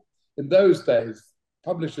publisher, in those days,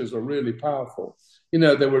 publishers were really powerful. You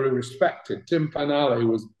know, they were respected. Tim Panally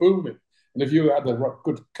was booming. And if you had a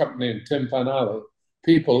good company in Tim Panally,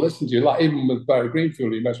 people listen to you. Like even with Barry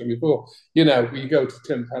Greenfield, you mentioned before, you know, you go to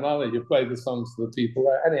Tim Panally, you play the songs to the people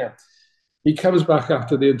there. Anyhow, he comes back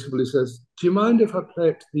after the interval, he says, do you mind if I play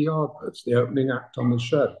it to the Yardbirds, the opening act on the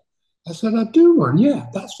show? I said, I do one, yeah,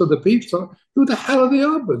 that's for the Beatles. Who the hell are the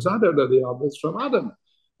Yardbirds? I don't know the Yardbirds from Adam.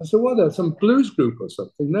 I said, well, they're some blues group or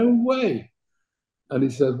something. No way. And he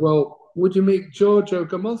said, well, would you meet Giorgio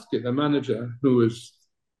Gomulski, the manager, who was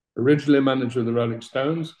originally manager of the Rolling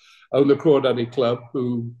Stones, owned the Crawdaddy Club,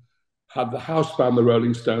 who had the house band, the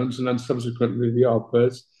Rolling Stones, and then subsequently the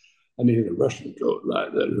Yardbirds. And he had a Russian throat,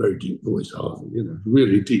 like that, very deep voice, Harvey, you know,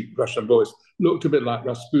 really deep Russian voice. Looked a bit like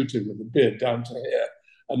Rasputin with the beard down to here,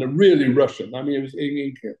 and a really Russian. I mean, it was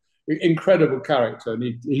an incredible character, and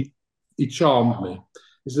he charmed me.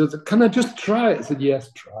 He said, can I just try it? I said,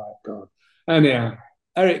 yes, try it, God. Anyhow,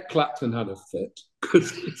 Eric Clapton had a fit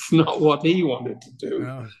because it's not what he wanted to do.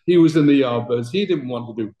 No. He was in the Yardbirds. He didn't want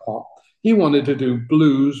to do pop. He wanted to do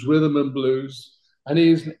blues, rhythm and blues. And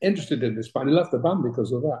he was interested in this band. He left the band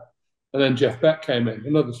because of that. And then Jeff Beck came in,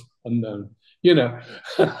 another unknown. You know,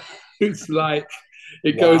 it's like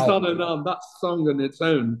it goes on and on. That song on its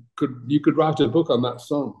own, you could write a book on that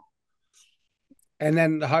song. And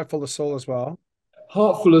then The Heart Full of Soul as well.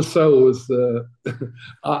 Heart Full of Soul was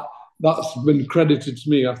that's been credited to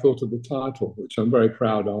me. I thought of the title, which I'm very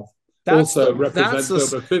proud of. Also represents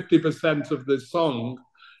over 50% of the song,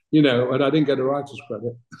 you know, and I didn't get a writer's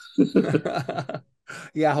credit.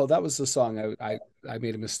 Yeah, well, that was the song I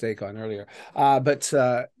made a mistake on earlier. Now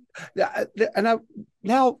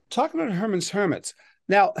talking about Herman's Hermits,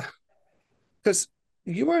 now, because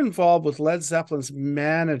you were involved with Led Zeppelin's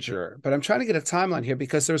manager, but I'm trying to get a timeline here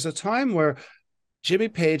because there's a time where Jimmy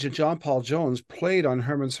Page and John Paul Jones played on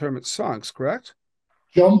Herman's Hermits songs, correct?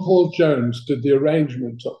 John Paul Jones did the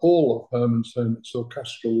arrangement to all of Herman's Hermits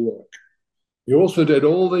orchestral work. He also did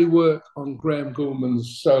all the work on Graham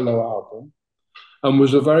Gouldman's solo album and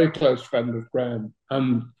was a very close friend of Graham.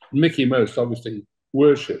 And Mickey most obviously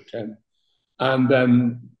worshipped him. And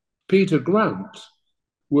then Peter Grant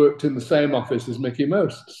worked in the same office as Mickey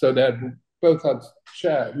Most. So they both had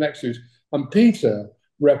chair next to each. And Peter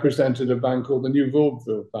represented a band called the New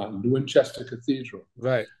Vaudeville Band, Winchester Cathedral.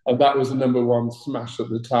 Right. And that was the #1 smash at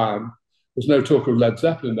the time. There's no talk of Led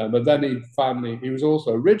Zeppelin then, but then he was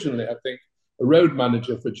also originally, I think, a road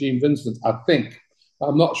manager for Gene Vincent, I think.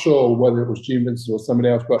 I'm not sure whether it was Gene Vincent or somebody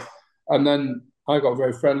else, and then I got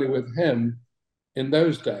very friendly with him in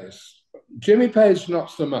those days. Jimmy Page,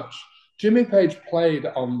 not so much. Jimmy Page played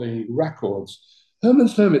on the records.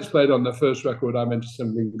 Herman's Hermits played on their first record, I'm Into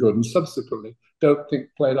Something Good, and subsequently don't think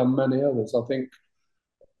played on many others. I think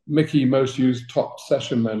Mickey most used top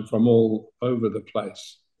session men from all over the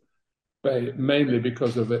place, mainly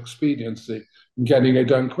because of expediency and getting it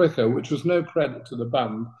done quicker, which was no credit to the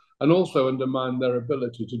band and also undermined their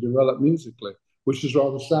ability to develop musically, which is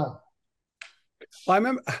rather sad. Well, I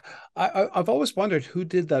remember, I've always wondered who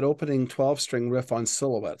did that opening 12-string riff on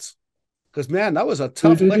Silhouettes. Because, man, that was a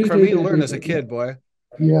tough lick for me to learn as a kid, boy.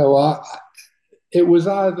 Yeah, well, it was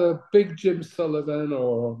either Big Jim Sullivan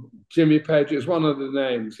or Jimmy Page. It was one of the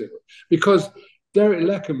names. Because Derek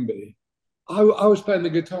Leckenby, I was playing the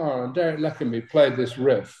guitar and Derek Leckenby played this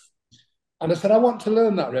riff. And I said, I want to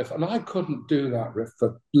learn that riff. And I couldn't do that riff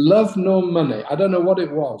for love nor money. I don't know what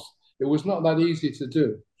it was. It was not that easy to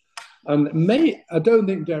do. And I don't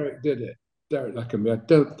think Derek did it, Derek Leckenby. I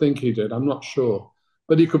don't think he did. I'm not sure.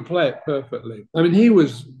 But he could play it perfectly. I mean, he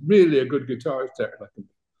was really a good guitarist, Derek Leckenby.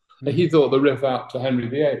 And he thought the riff out to Henry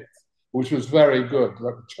VIII, which was very good,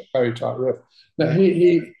 like a very tight riff. Now,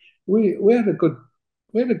 we had a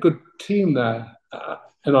good team there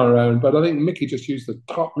in our own, but I think Mickey just used the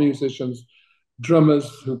top musicians, drummers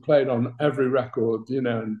who played on every record,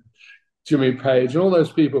 and Jimmy Page, and all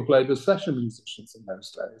those people played as session musicians in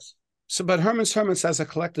those days. So, but Herman's Hermits as a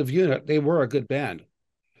collective unit, they were a good band.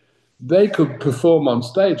 They could perform on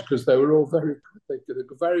stage because they were all very good. They were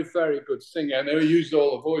very, very good singing. And they used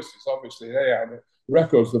all the voices, obviously. They had the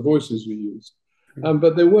records, the voices were used.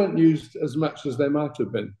 But they weren't used as much as they might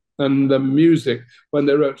have been. And the music, when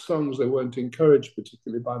they wrote songs, they weren't encouraged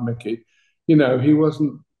particularly by Mickey. He was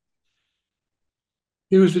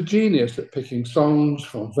a genius at picking songs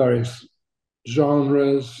from various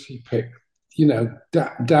genres. He picked,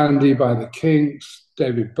 Dandy by the Kinks,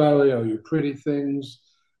 David Bowie, Oh You Pretty Things,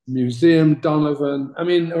 Museum, Donovan. I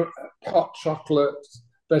mean, Hot Chocolate,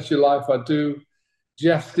 Bet Your Life I Do,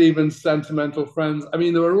 Jeff Stevens, Sentimental Friends. I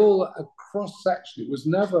mean, they were all a cross section. It was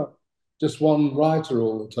never just one writer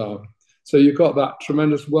all the time. So you got that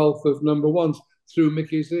tremendous wealth of #1s through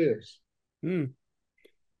Mickey's ears.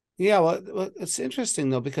 Yeah, well, it's interesting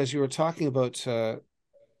though, because you were talking about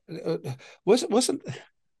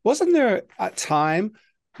wasn't there a time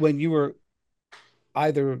when you were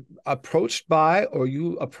either approached by or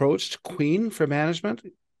you approached Queen for management?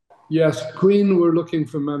 Yes, Queen were looking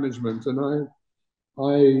for management, and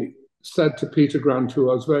I said to Peter Grant, who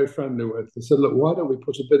I was very friendly with, I said, look, why don't we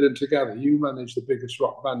put a bid in together? You manage the biggest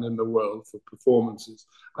rock band in the world for performances.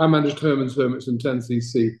 I managed Herman's Hermits and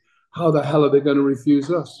 10cc. How the hell are they going to refuse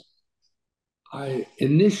us? I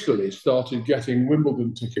initially started getting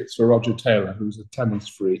Wimbledon tickets for Roger Taylor, who was a tennis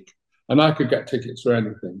freak, and I could get tickets for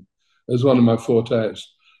anything. It was one of my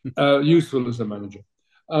fortes, useful as a manager.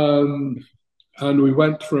 And we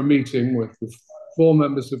went for a meeting with the 4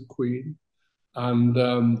 members of Queen,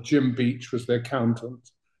 and Jim Beach was the accountant,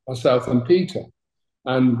 myself and Peter.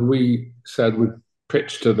 And we said we'd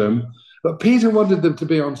pitch to them. But Peter wanted them to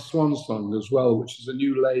be on Swan Song as well, which is a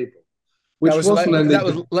new label. That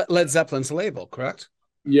was Led Zeppelin's label, correct?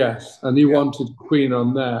 Yes, and he wanted Queen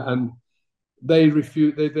on there. And they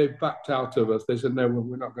refused, they backed out of us. They said, no,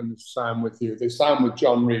 we're not going to sign with you. They signed with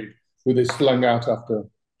John Reed, who they slung out after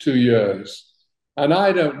 2 years. And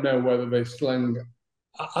I don't know whether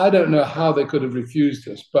I don't know how they could have refused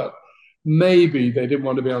us, but maybe they didn't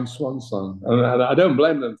want to be on Swan Song. And I don't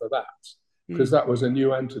blame them for that, because that was a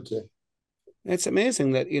new entity. It's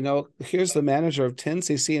amazing that, here's the manager of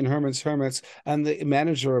 10cc and Herman's Hermits and the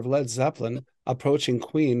manager of Led Zeppelin approaching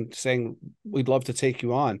Queen saying, we'd love to take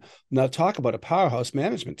you on. Now talk about a powerhouse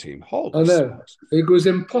management team. Holy I know. It was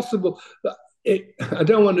impossible. I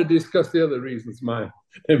don't want to discuss the other reasons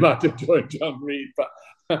they might have joined John Reed, but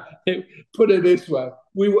put it this way.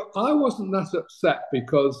 I wasn't that upset,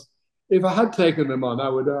 because if I had taken them on, I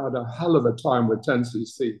would have had a hell of a time with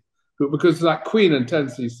 10cc. Because like Queen and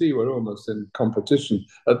 10cc were almost in competition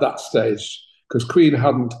at that stage, because Queen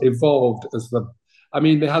hadn't evolved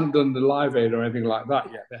they hadn't done the Live Aid or anything like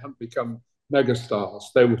that yet. They hadn't become megastars.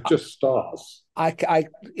 They were just stars.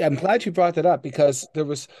 I'm glad you brought that up because there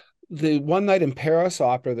was the One Night in Paris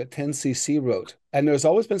opera that 10cc wrote, and there's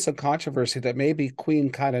always been some controversy that maybe Queen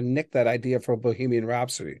kind of nicked that idea for Bohemian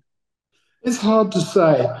Rhapsody. It's hard to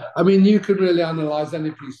say. I mean, you can really analyze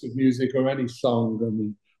any piece of music or any song. I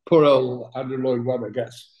mean, poor old Andrew Lloyd Webber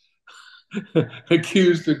gets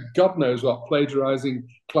accused of God knows what, plagiarizing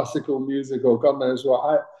classical music or God knows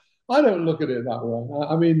what. I don't look at it that way.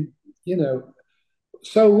 I mean, you know,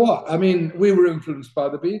 so what? I mean, we were influenced by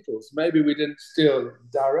the Beatles. Maybe we didn't steal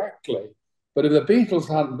directly, but if the Beatles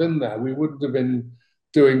hadn't been there, we wouldn't have been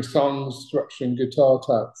doing songs, structuring guitar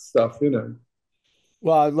type stuff, you know.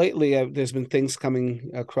 Well, lately there's been things coming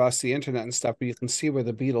across the internet and stuff where you can see where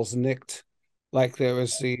the Beatles nicked. Like there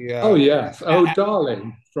was the Oh yes, oh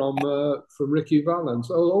darling from Ricky Valens,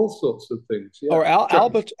 oh all sorts of things. Yeah, or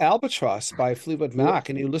Albatross by Fleetwood yeah. Mac,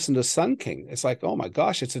 and you listen to Sun King. It's like, oh my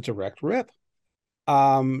gosh, it's a direct rip.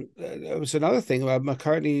 It was another thing about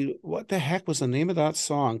McCartney. What the heck was the name of that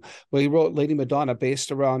song? Well, he wrote Lady Madonna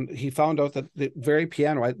based around. He found out that the very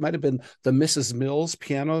piano, it might have been the Mrs. Mills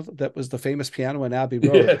piano that was the famous piano in Abbey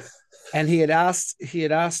Road. Yes. And he had asked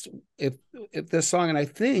if this song, and I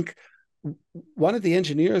think one of the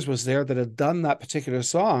engineers was there that had done that particular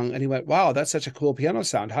song, and he went, "Wow, that's such a cool piano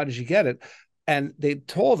sound. How did you get it?" And they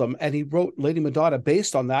told him, and he wrote Lady Madonna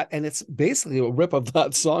based on that, and it's basically a rip of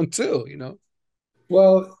that song too, you know.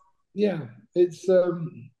 Well, yeah, it's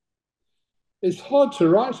hard to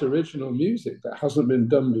write original music that hasn't been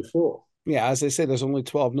done before. Yeah, as they say, there's only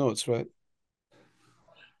 12 notes, right?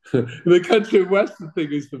 The country and western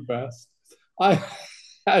thing is the best. I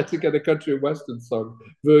had to get a country and western song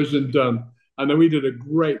version done, and then we did a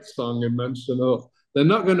great song in Manchester. They're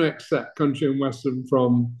not going to accept country and western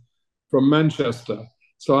from Manchester.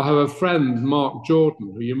 So I have a friend, Mark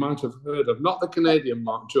Jordan, who you might have heard of, not the Canadian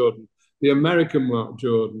Mark Jordan, the American Mark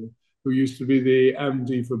Jordan, who used to be the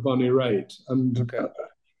MD for Bonnie Raitt.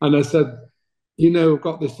 And I said, you know, I've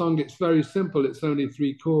got this song, it's very simple, it's only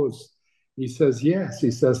 3 chords. He says, yes,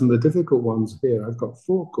 he says, and the difficult ones here, I've got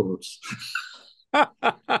 4 chords.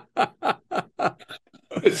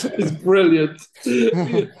 It's brilliant.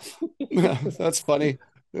 That's funny.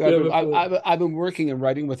 I've been working and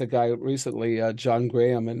writing with a guy recently, John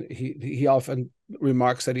Graham, and he often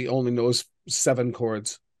remarks that he only knows 7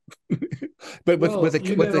 chords. But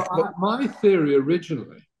my theory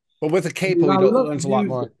originally, but with a capo, he learns a lot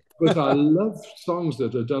more. But I love songs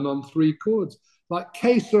that are done on 3 chords, like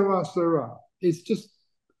Que Sera Sera. It's just,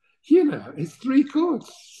 you know, it's 3 chords.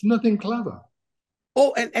 It's nothing clever.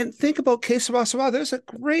 Oh, and think about Que Sera Sera. There's a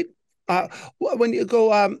great when you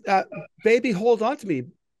go Baby Hold On to Me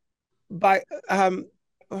by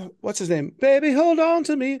what's his name? Baby, hold on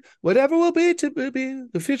to me. Whatever will be to be.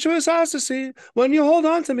 The future is ours to see. When you hold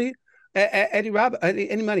on to me. Eddie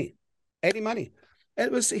Money.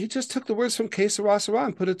 He just took the words from Que Sera Sera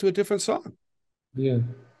and put it to a different song. Yeah.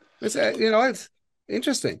 It's it's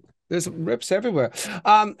interesting. There's rips everywhere.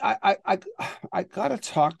 I gotta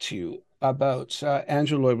talk to you about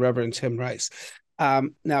Andrew Lloyd Webber and Tim Rice.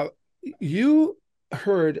 Now you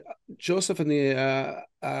heard Joseph and the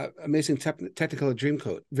Amazing Technicolor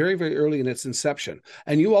Dreamcoat very, very early in its inception,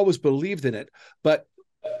 and you always believed in it. But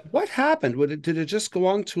what happened? Did it just go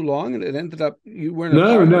on too long, and it ended up you weren't?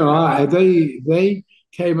 No. They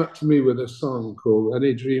came up to me with a song called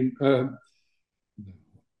 "Any Dream."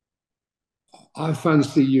 I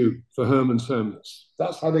Fancy You for Herman's Hermits.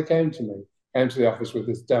 That's how they came to me. Came to the office with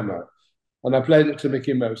this demo. And I played it to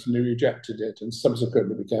Mickey Mouse and he rejected it and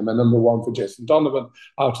subsequently became a #1 for Jason Donovan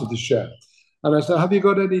out of the show. And I said, have you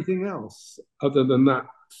got anything else other than that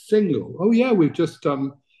single? Oh, yeah, we've just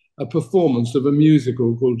done a performance of a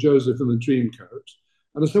musical called Joseph and the Dreamcoat.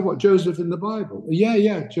 And I said, what, Joseph in the Bible?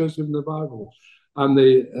 Yeah, Joseph in the Bible. And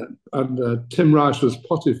Tim Rice was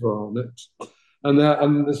Potiphar on it. And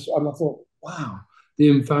I thought, wow, the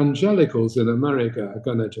evangelicals in America are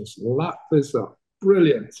going to just lap this up.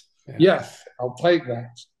 Brilliant. Yeah. Yes, I'll take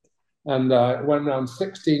that. And I went around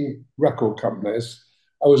 16 record companies.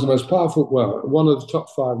 I was the most powerful, one of the top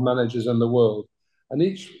 5 managers in the world. And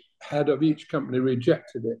each head of each company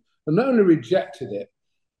rejected it. And not only rejected it,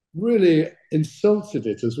 really insulted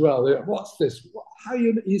it as well. What's this? How are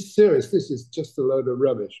you serious? This is just a load of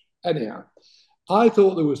rubbish. Anyhow, I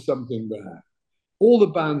thought there was something there. All the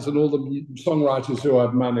bands and all the songwriters who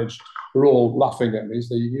I'd managed were all laughing at me,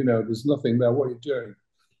 saying, there's nothing there. What are you doing?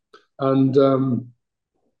 And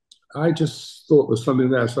I just thought there was something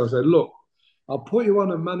there. So I said, look, I'll put you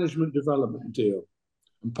on a management development deal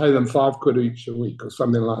and pay them £5 each a week or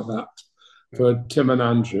something like that for Tim and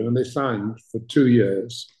Andrew. And they signed for 2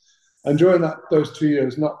 years. And during those 2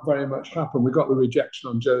 years, not very much happened. We got the rejection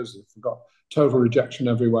on Joseph. We got total rejection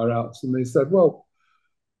everywhere else. And they said, well,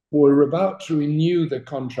 we're about to renew the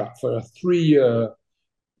contract for a 3-year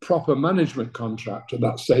proper management contract at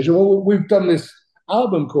that stage. Well, we've done this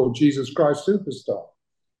album called Jesus Christ Superstar.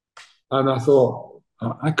 And I thought,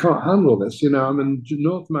 I can't handle this. I'm in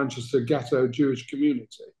North Manchester ghetto Jewish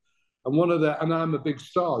community. And I'm a big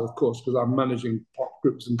star, of course, because I'm managing pop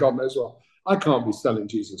groups and God knows what. I can't be selling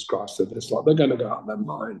Jesus Christ to this lot. They're going to go out of their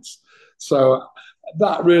minds. So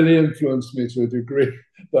that really influenced me to a degree.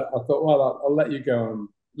 But I thought, well, I'll let you go. And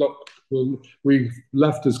look, we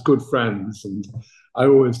left as good friends. And I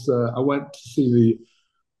went to see the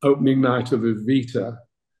opening night of Evita.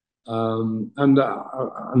 And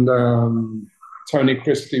Tony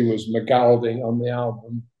Christie was McGalding on the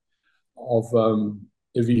album of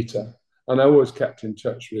Evita. And I always kept in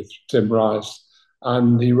touch with Tim Rice.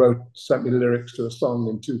 And he sent me the lyrics to a song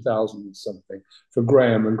in 2000 and something for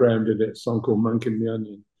Graham. And Graham did a song called Monk in the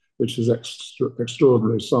Onion, which is an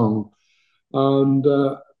extraordinary song. And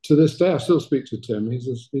to this day, I still speak to Tim.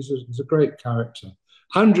 He's a great character.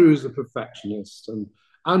 Andrew is a perfectionist. And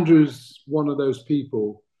Andrew's one of those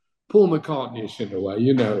people, Paul McCartney-ish in a way,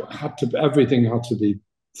 everything had to be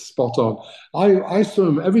spot on. I saw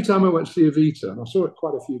him every time I went to see Evita, and I saw it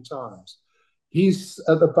quite a few times. He's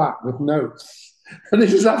at the back with notes. And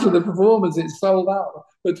this is after the performance. It's sold out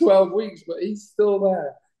for 12 weeks, but he's still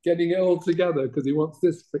there getting it all together because he wants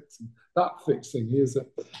this fixing, that fixing. He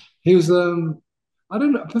was I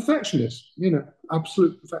don't know, a perfectionist,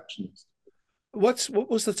 absolute perfectionist. What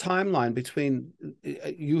was the timeline between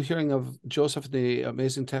you hearing of Joseph and the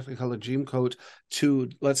Amazing Technicolor Dreamcoat to,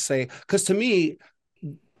 let's say, because to me,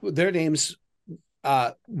 their names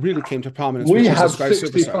really came to prominence. We have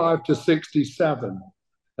 65 to 67.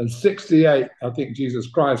 And 68, I think Jesus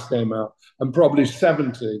Christ came out, and probably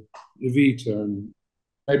 70, Evita, and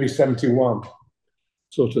maybe 71,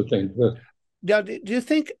 sort of thing. Now, do you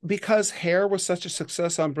think because Hair was such a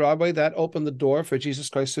success on Broadway, that opened the door for Jesus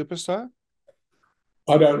Christ Superstar?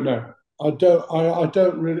 I don't know. I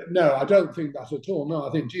don't really. No, I don't think that at all. No,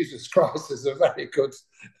 I think Jesus Christ is a very good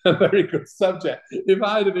subject. If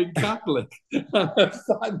I'd have been Catholic, I'd have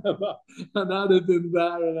signed them up, and I'd have been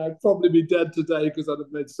there, and I'd probably be dead today because I'd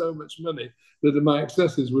have made so much money that my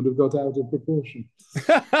excesses would have got out of proportion.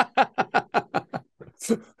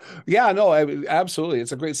 Yeah, no, absolutely.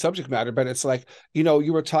 It's a great subject matter, but it's like,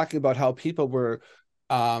 you were talking about how people were,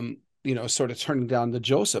 sort of turning down the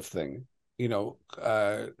Joseph thing.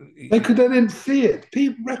 They didn't see it.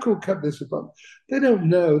 Record companies, they don't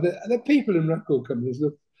know. The people in record companies,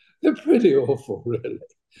 they're pretty awful, really.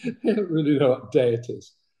 They don't really know what day it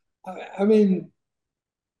is. I mean,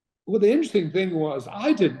 well, the interesting thing was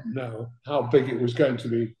I didn't know how big it was going to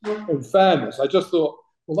be, in fairness. I just thought,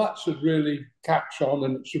 well, that should really catch on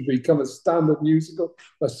and it should become a standard musical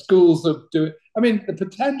where schools are doing. I mean, the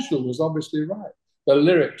potential was obviously right. The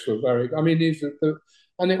lyrics were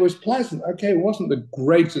and it was pleasant. Okay, it wasn't the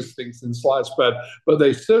greatest thing since Lisberg, but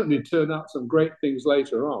they certainly turned out some great things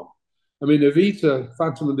later on. I mean, Evita,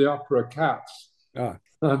 Phantom of the Opera, Cats. I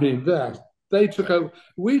mean, they took over.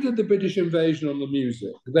 We did the British invasion on the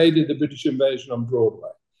music. They did the British invasion on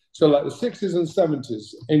Broadway. So like the 60s and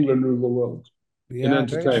 70s, England ruled the world in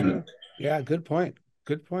entertainment. Yeah, good point.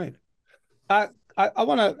 Good point. I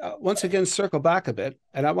want to once again circle back a bit,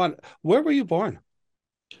 and where were you born?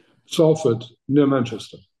 Salford, near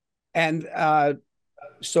Manchester. And and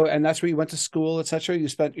that's where you went to school, etc. You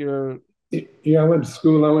spent your... Yeah, I went to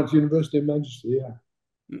school. I went to University of Manchester, yeah.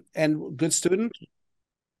 And good student?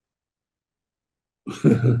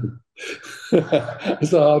 It's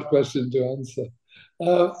a hard question to answer.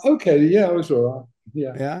 Okay, yeah, I was all right.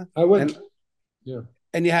 Yeah. I went... Yeah.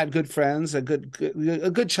 And you had good friends, a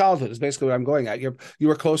good childhood is basically what I'm going at. You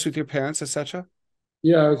were close with your parents, etc.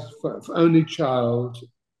 Yeah, I was only child,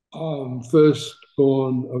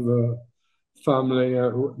 firstborn of a family,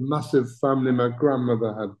 a massive family. My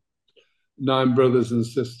grandmother had 9 brothers and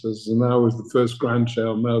sisters, and I was the first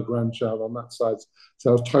grandchild, male grandchild on that side. So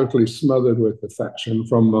I was totally smothered with affection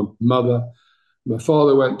from my mother. My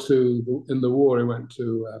father in the war, he went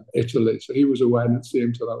to Italy, so he was away. I didn't see him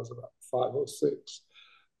until I was about 5 or 6.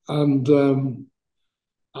 And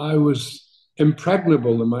I was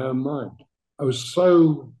impregnable in my own mind. I had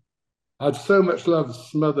so much love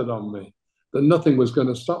smothered on me that nothing was going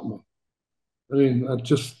to stop me. I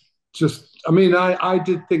mean, I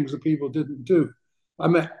did things that people didn't do. I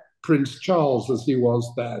met Prince Charles as he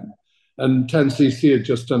was then, and 10cc had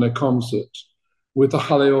just done a concert with the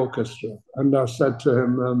Halle Orchestra. And I said to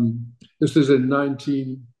him, this is in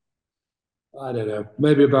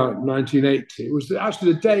maybe about 1980. It was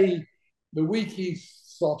actually the day the week he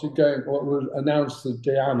started going, what was announced the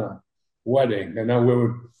Diana wedding, and now we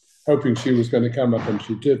were hoping she was going to come up, and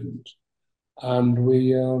she didn't. And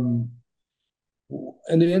we, in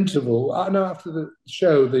the interval, I know after the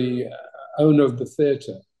show, the owner of the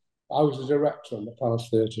theatre, I was a director on the Palace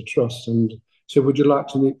Theatre Trust, and said, "Would you like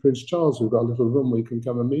to meet Prince Charles? We've got a little room where you can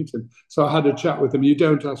come and meet him." So I had a chat with him. You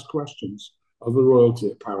don't ask questions of the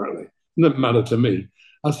royalty, apparently. It doesn't matter to me.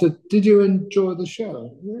 I said, "Did you enjoy the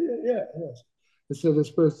show?" Yeah, yes. I said, "I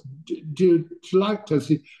suppose, do you like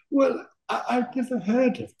 10cc?" Well, I've never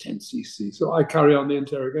heard of 10cc. So I carry on the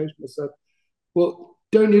interrogation. I said, "Well,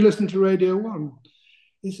 don't you listen to Radio 1?"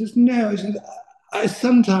 He says, "No." He says, "I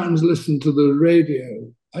sometimes listen to the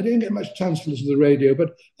radio. I didn't get much chance to listen to the radio,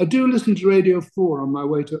 but I do listen to Radio 4 on my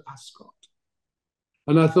way to Ascot."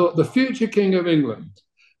 And I thought, the future King of England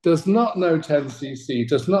does not know 10cc,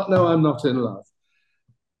 does not know I'm Not in Love.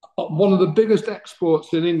 One of the biggest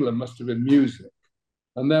exports in England must have been music.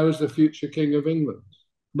 And there was the future King of England.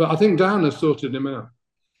 But I think Diana sorted him out.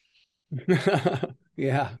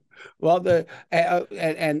 Yeah. Well,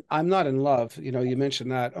 and I'm Not in Love. You know, you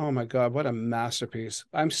mentioned that. Oh my God, what a masterpiece!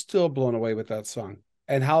 I'm still blown away with that song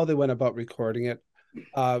and how they went about recording it.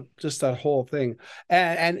 Just that whole thing,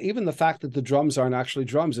 and even the fact that the drums aren't actually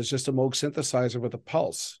drums; it's just a Moog synthesizer with a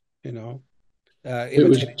pulse. You know, It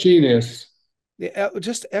was genius.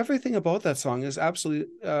 just everything about that song is absolute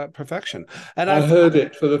perfection. And I I've heard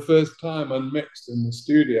it for the first time unmixed in the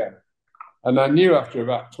studio. And I knew after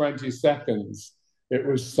about 20 seconds it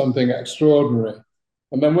was something extraordinary.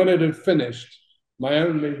 And then when it had finished, my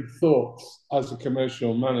only thoughts as a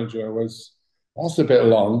commercial manager was, "That's a bit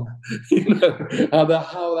long." You know, how the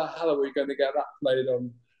hell are we going to get that played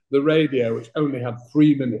on the radio, which only had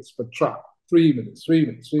 3 minutes per track? 3 minutes, 3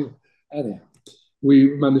 minutes, 3 minutes. Anyhow, we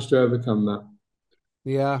managed to overcome that.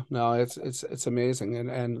 Yeah, no, it's amazing,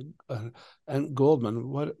 and Goldman,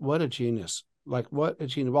 what a genius! Like what a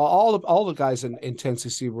genius! Well, all the guys in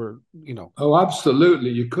 10cc were, you know. Oh,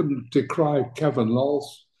 absolutely. You couldn't decry Kevin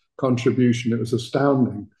Law's contribution. It was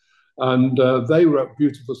astounding. And they wrote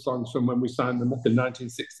beautiful songs from when we signed them up in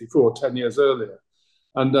 1964, 10 years earlier.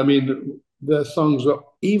 And I mean, their songs,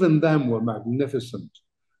 even then, were magnificent.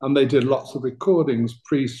 And they did lots of recordings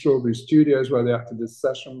pre Strawberry Studios where they acted as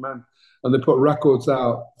session men, and they put records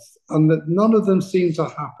out. And none of them seemed to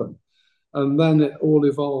happen. And then it all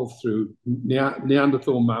evolved through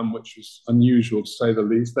Neanderthal Man, which was unusual to say the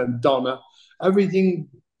least. Then Donna, everything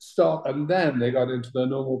stopped, and then they got into their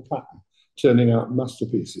normal pattern, turning out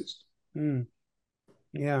masterpieces. Mm,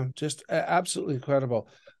 yeah, just absolutely incredible.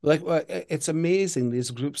 Like it's amazing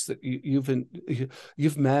these groups that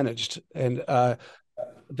you've managed, and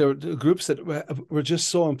they're groups that were just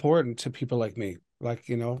so important to people like me. Like,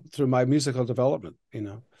 you know, through my musical development. You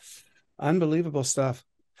know, unbelievable stuff.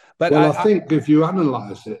 But Well, I think if you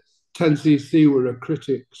analyse it, 10cc were a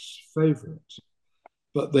critic's favourite,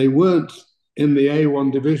 but they weren't in the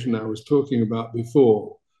A1 division I was talking about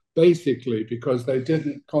before, basically because they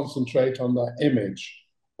didn't concentrate on their image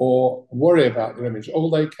or worry about their image.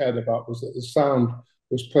 All they cared about was that the sound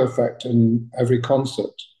was perfect in every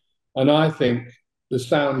concert. And I think the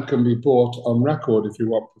sound can be bought on record if you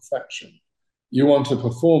want perfection. You want a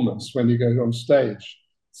performance when you go on stage.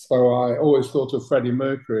 So I always thought of Freddie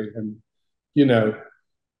Mercury, and, you know,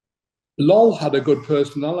 Lol had a good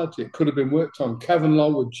personality. It could have been worked on. Kevin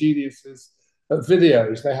Lol were geniuses at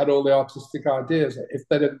videos. They had all the artistic ideas. If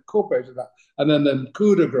they'd incorporated that. And then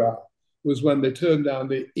coup de grace was when they turned down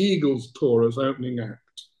the Eagles tour as opening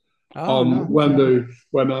act. oh no,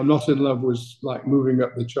 When I'm Not in Love was like moving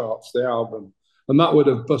up the charts, the album. And that would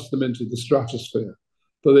have bust them into the stratosphere.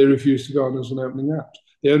 But they refused to go on as an opening act.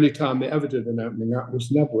 The only time they ever did an opening act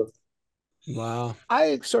was Nebworth. wow.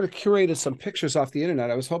 I sort of curated some pictures off the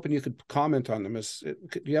internet. I was hoping you could comment on them. Do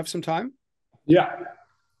you have some time? Yeah.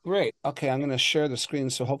 Great. Okay, I'm going to share the screen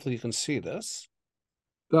so hopefully you can see this.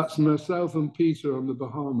 That's myself and Peter on the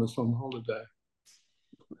Bahamas on holiday.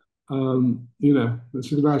 You know,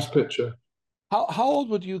 it's a nice picture. How old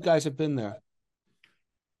would you guys have been there?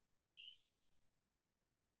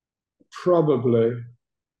 Probably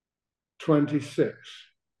 26.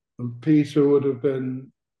 And Peter would have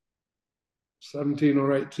been 17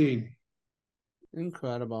 or 18.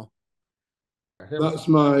 Incredible. That's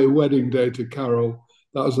my wedding day to Carol.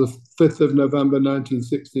 That was the 5th of November,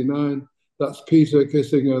 1969. That's Peter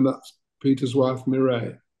kissing her, and that's Peter's wife,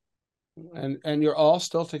 Mireille. And you're all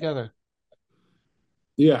still together?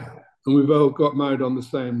 Yeah, and we've all got married on the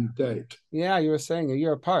same date. Yeah, you were saying a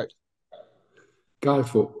year apart. Guy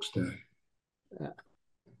Fawkes Day. Yeah.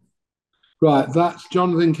 Right, that's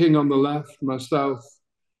Jonathan King on the left, myself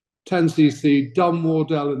 10cc, Don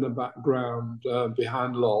Wardell in the background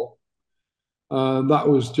behind Lol. That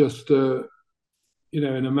was just, in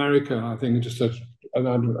America, I think just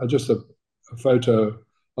a photo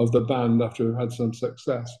of the band after we've had some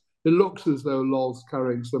success. It looks as though Lol's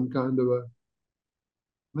carrying some kind of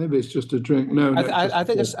maybe it's just a drink. No, I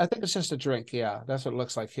think it's just a drink. Yeah, that's what it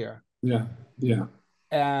looks like here. Yeah, yeah.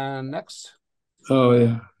 And next. Oh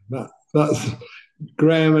yeah, that's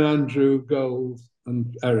Graham and Andrew Gold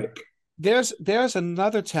and Eric. There's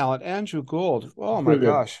another talent, Andrew Gold. Oh my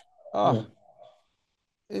gosh. Oh,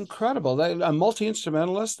 yeah. Incredible. A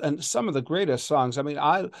multi-instrumentalist and some of the greatest songs. I mean,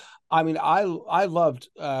 I loved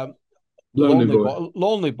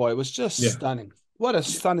Lonely Boy was just stunning. What a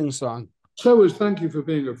stunning song. So was Thank You for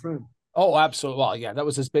Being a Friend. Oh, absolutely. Well, yeah, that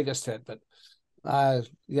was his biggest hit, but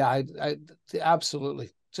yeah, I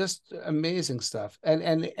absolutely just amazing stuff.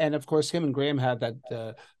 And of course him and Graham had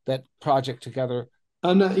that project together.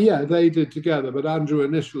 And yeah, they did together, but Andrew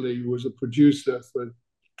initially was a producer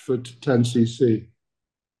for 10cc.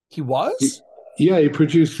 He was? He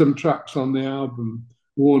produced some tracks on the album,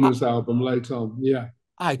 Warner's album later on. Yeah.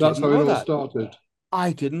 That's how it all started.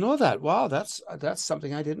 I didn't know that. Wow, that's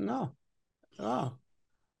something I didn't know. Oh.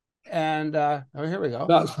 And here we go.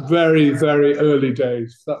 That's very, very early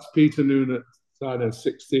days. That's Peter Noon at, I don't know,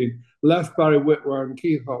 16. Left Barry Whitwer and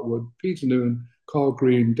Keith Hotwood, Peter Noon, Carl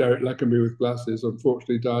Green, Derek Leckenby with glasses,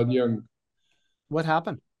 unfortunately died young. What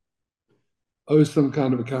happened? Oh, some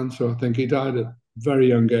kind of a cancer, I think. He died at a very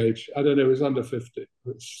young age. I don't know, he was under 50.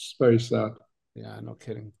 It's very sad. Yeah, no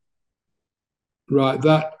kidding. Right,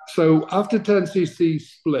 so after 10cc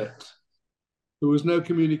split, there was no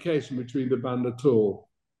communication between the band at all.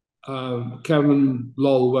 Kevin,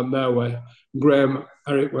 Lol went their way, Graham,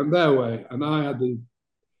 Eric went their way, and I had the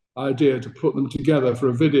idea to put them together for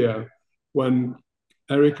a video when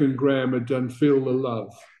Eric and Graham had done Feel the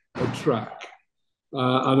Love, a track.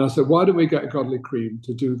 And I said, why don't we get Godly Cream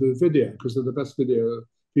to do the video? Because they're the best video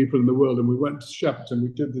people in the world. And we went to Shepperton, we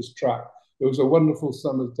did this track. It was a wonderful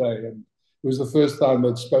summer's day, and it was the first time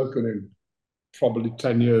they'd spoken in probably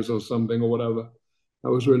 10 years or something or whatever.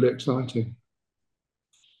 That was really exciting.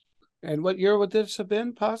 And what year would this have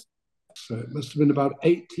been, Paz? So it must have been about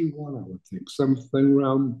 81, I would think, something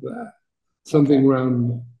around there. Something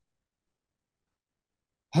around.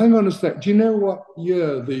 Hang on a sec. Do you know what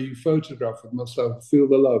year the photograph of myself, Feel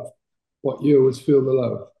the Love? What year was Feel the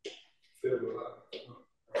Love? Feel the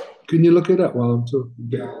Love. Can you look it up while I'm talking?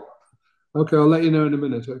 Yeah. Okay, I'll let you know in a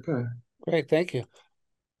minute. Okay. Great, thank you.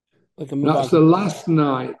 That's the last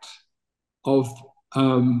night of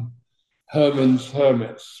Herman's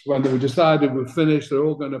Hermits, when they decided we're finished, they're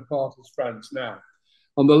all going to part as friends now.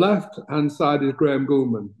 On the left-hand side is Graham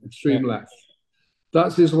Goulman, extreme left.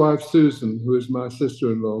 That's his wife, Susan, who is my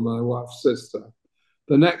sister-in-law, my wife's sister.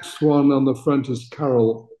 The next one on the front is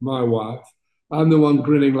Carol, my wife. I'm the one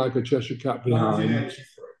grinning like a Cheshire Cat behind.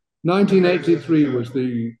 1983 was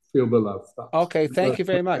the Feel the Love. Okay, thank you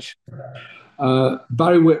very much.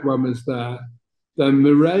 Barry Whitwam is there. Then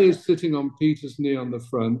Mireille is sitting on Peter's knee on the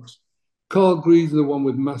front. Carl Green's the one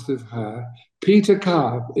with massive hair. Peter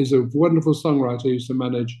Carr is a wonderful songwriter I used to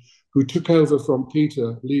manage, who took over from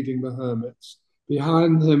Peter leading the Hermits.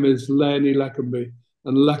 Behind him is Lenny Leckenby,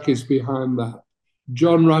 and Leck is behind that.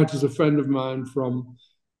 John Wright is a friend of mine from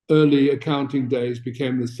early accounting days,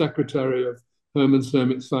 became the secretary of Herman's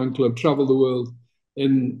Hermits fan club, traveled the world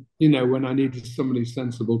when I needed somebody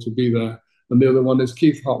sensible to be there. And the other one is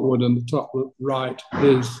Keith Hotwood, and the top right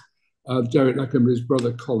is Derek Leckenby's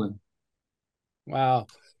brother, Colin. Wow.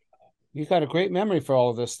 You got a great memory for all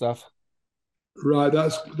of this stuff. Right,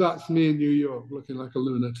 that's me in New York looking like a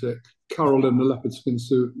lunatic. Carol in the leopard skin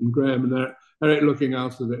suit, and Graham and Eric looking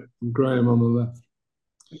out of it, and Graham on the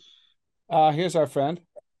left. Here's our friend.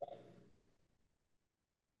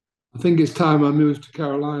 I think it's time I moved to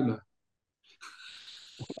Carolina.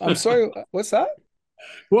 I'm sorry, what's that?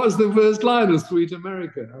 What's the first line of Sweet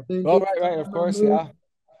America? I think. Oh, right, of course, yeah.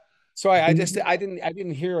 Sorry, I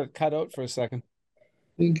didn't hear it cut out for a second.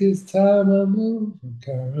 I think it's time I move from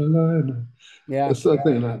Carolina. Yeah. Or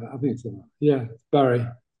something like that. I think so. Yeah, Barry.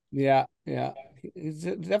 Yeah. He's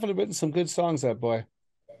definitely written some good songs, that boy.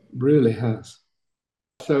 Really has.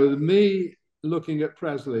 So me looking at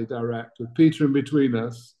Presley direct with Peter in between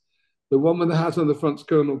us, the one with the hat on the front's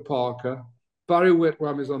Colonel Parker, Barry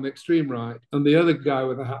Whitwam is on the extreme right, and the other guy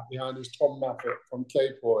with the hat behind is Tom Mappert from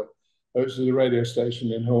Cape Point, which is a radio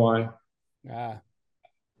station in Hawaii. Yeah.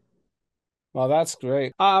 Well, that's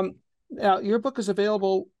great. Now your book is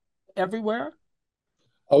available everywhere?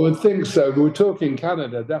 I would think so, but we're talking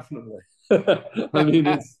Canada, definitely. I mean,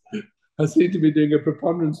 I seem to be doing a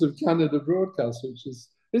preponderance of Canada broadcasts, which is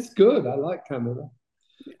It's good. I like Canada.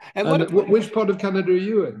 And And what which part of Canada are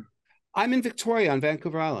you in? I'm in Victoria on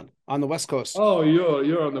Vancouver Island on the West Coast. Oh,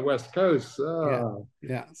 you're on the West Coast. Yeah, Ah,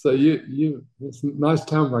 yeah, so you it's a nice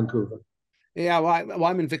town, Vancouver. yeah. Well,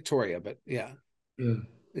 I'm in Victoria, but yeah. Yeah.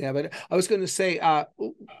 Yeah, but I was going to say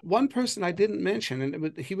one person I didn't mention,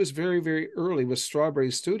 and he was very, very early with Strawberry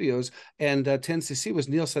Studios, and 10cc was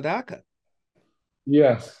Neil Sedaka.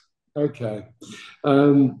 Yes. Okay.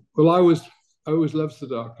 Well, I always loved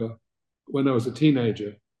Sedaka when I was a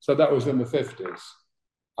teenager. So that was in the 50s.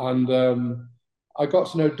 And I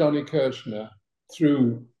got to know Donny Kirshner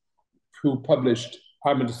through who published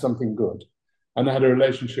I'm Into Something Good. And I had a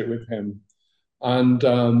relationship with him. And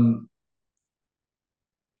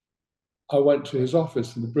I went to his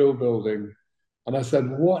office in the Brill building and I said,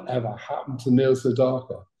 whatever happened to Neil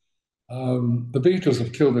Sedaka? The Beatles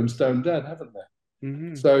have killed him stone dead, haven't they?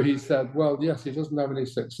 Mm-hmm. So he said, well, yes, he doesn't have any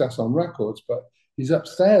success on records, but he's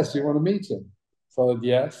upstairs. Do you want to meet him? So I said,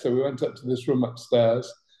 yes. So we went up to this room upstairs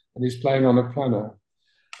and he's playing on a piano.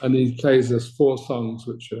 And he plays us 4 songs,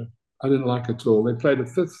 which I didn't like at all. They played a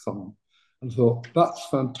 5th song and thought, that's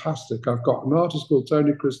fantastic. I've got an artist called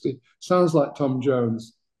Tony Christie, sounds like Tom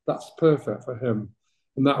Jones. That's perfect for him.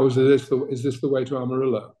 And that was, Is This the Way to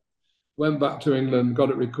Amarillo? Went back to England, got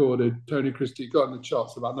it recorded. Tony Christie got in the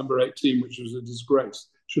charts about number 18, which was a disgrace.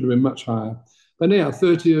 Should have been much higher. But yeah,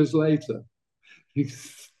 30 years later,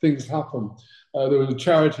 things happen. There was a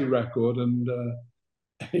charity record and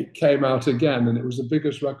it came out again and it was the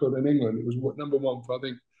biggest record in England. It was number 1 for, I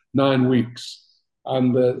think, 9 weeks.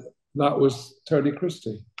 And that was Tony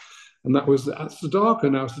Christie. And that was at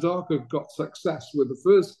Sedaka. Now, Sedaka got success with the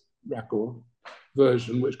first record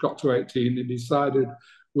version, which got to 18. He decided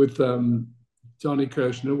with Johnny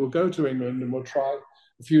Kirshner, we'll go to England and we'll try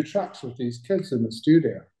a few tracks with these kids in the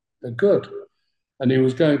studio. They're good. And he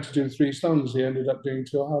was going to do 3 songs. He ended up doing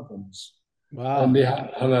 2 albums. Wow. And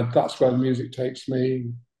that's where the music takes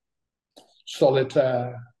me.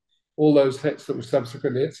 Solitaire, all those hits that were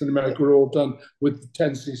subsequent hits in America were all done with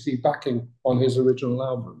 10cc backing on his original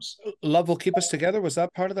albums. Love Will Keep Us Together, was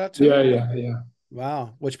that part of that too? Yeah.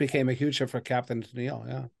 Wow, which became a huge hit for Captain Tennille,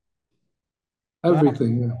 yeah.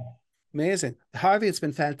 Everything, wow. Yeah. Amazing. Harvey, it's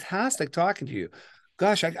been fantastic talking to you.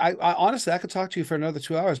 Gosh, I honestly, I could talk to you for another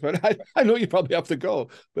 2 hours, but I know you probably have to go.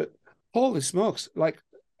 But holy smokes, like,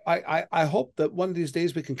 I hope that one of these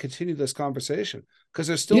days we can continue this conversation because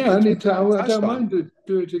there's still I don't mind to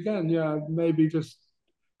do it again. Yeah, maybe just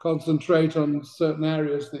concentrate on certain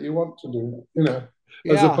areas that you want to do,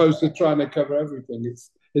 as opposed to trying to cover everything.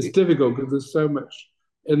 It's difficult because there's so much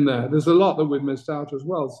in there. There's a lot that we've missed out as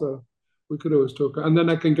well. So we could always talk, and then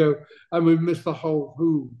I can go, and we've missed the whole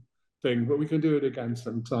Who thing, but we can do it again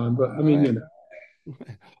sometime. But I mean,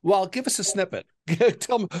 Well, give us a snippet.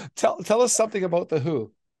 tell us something about the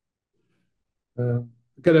Who.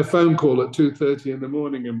 Get a phone call at 2:30 in the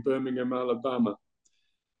morning in Birmingham, Alabama.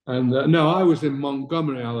 And no, I was in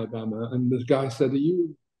Montgomery, Alabama. And the guy said, are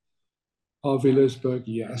you Harvey Lisberg?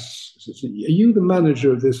 Yes. Said, are you the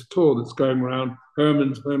manager of this tour that's going around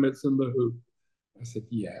Herman's Hermits and the Who? I said,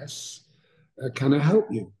 yes. Can I help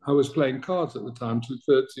you? I was playing cards at the time,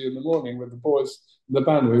 2:30 in the morning with the boys in the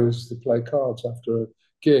band. We used to play cards after a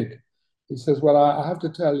gig. He says, well, I have to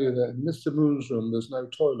tell you that in Mr. Moon's room, there's no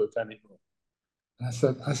toilet anymore. I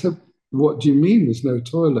said, what do you mean there's no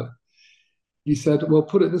toilet? He said, well,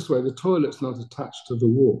 put it this way, the toilet's not attached to the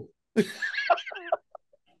wall.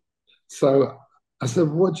 So I said,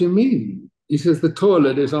 what do you mean? He says, the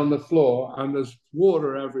toilet is on the floor and there's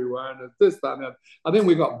water everywhere and there's this, that, and that. I think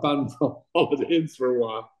we got banned from holidays for a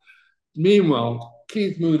while. Meanwhile,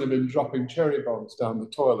 Keith Moon had been dropping cherry bombs down the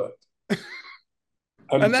toilet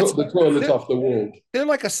and took the toilet off the wall. They're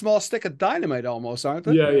like a small stick of dynamite almost, aren't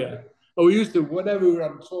they? Yeah. Oh, we used to, whenever we were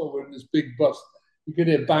on tour, we were in this big bus, you could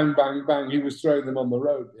hear bang, bang, bang. He was throwing them on the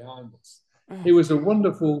road behind us. Oh. He was a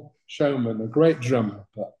wonderful showman, a great drummer,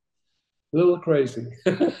 but a little crazy.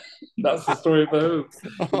 That's the story of the Who.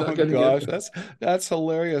 Oh, gosh, that's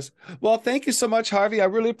hilarious. Well, thank you so much, Harvey. I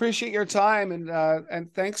really appreciate your time,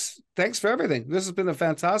 and thanks for everything. This has been a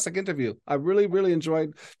fantastic interview. I really, really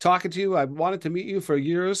enjoyed talking to you. I wanted to meet you for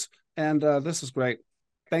years, and this is great.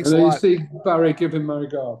 Thanks a lot. You see Barry, give him my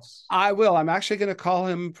regards. I will. I'm actually going to call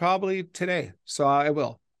him probably today, so I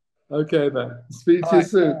will. Okay, then. Speak to you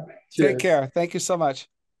soon. Take care. Thank you so much.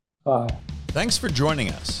 Bye. Thanks for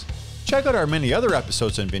joining us. Check out our many other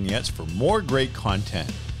episodes and vignettes for more great content.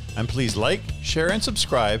 And please like, share, and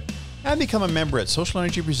subscribe, and become a member at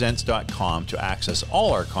socialenergypresents.com to access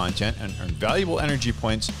all our content and earn valuable energy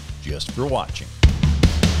points just for watching.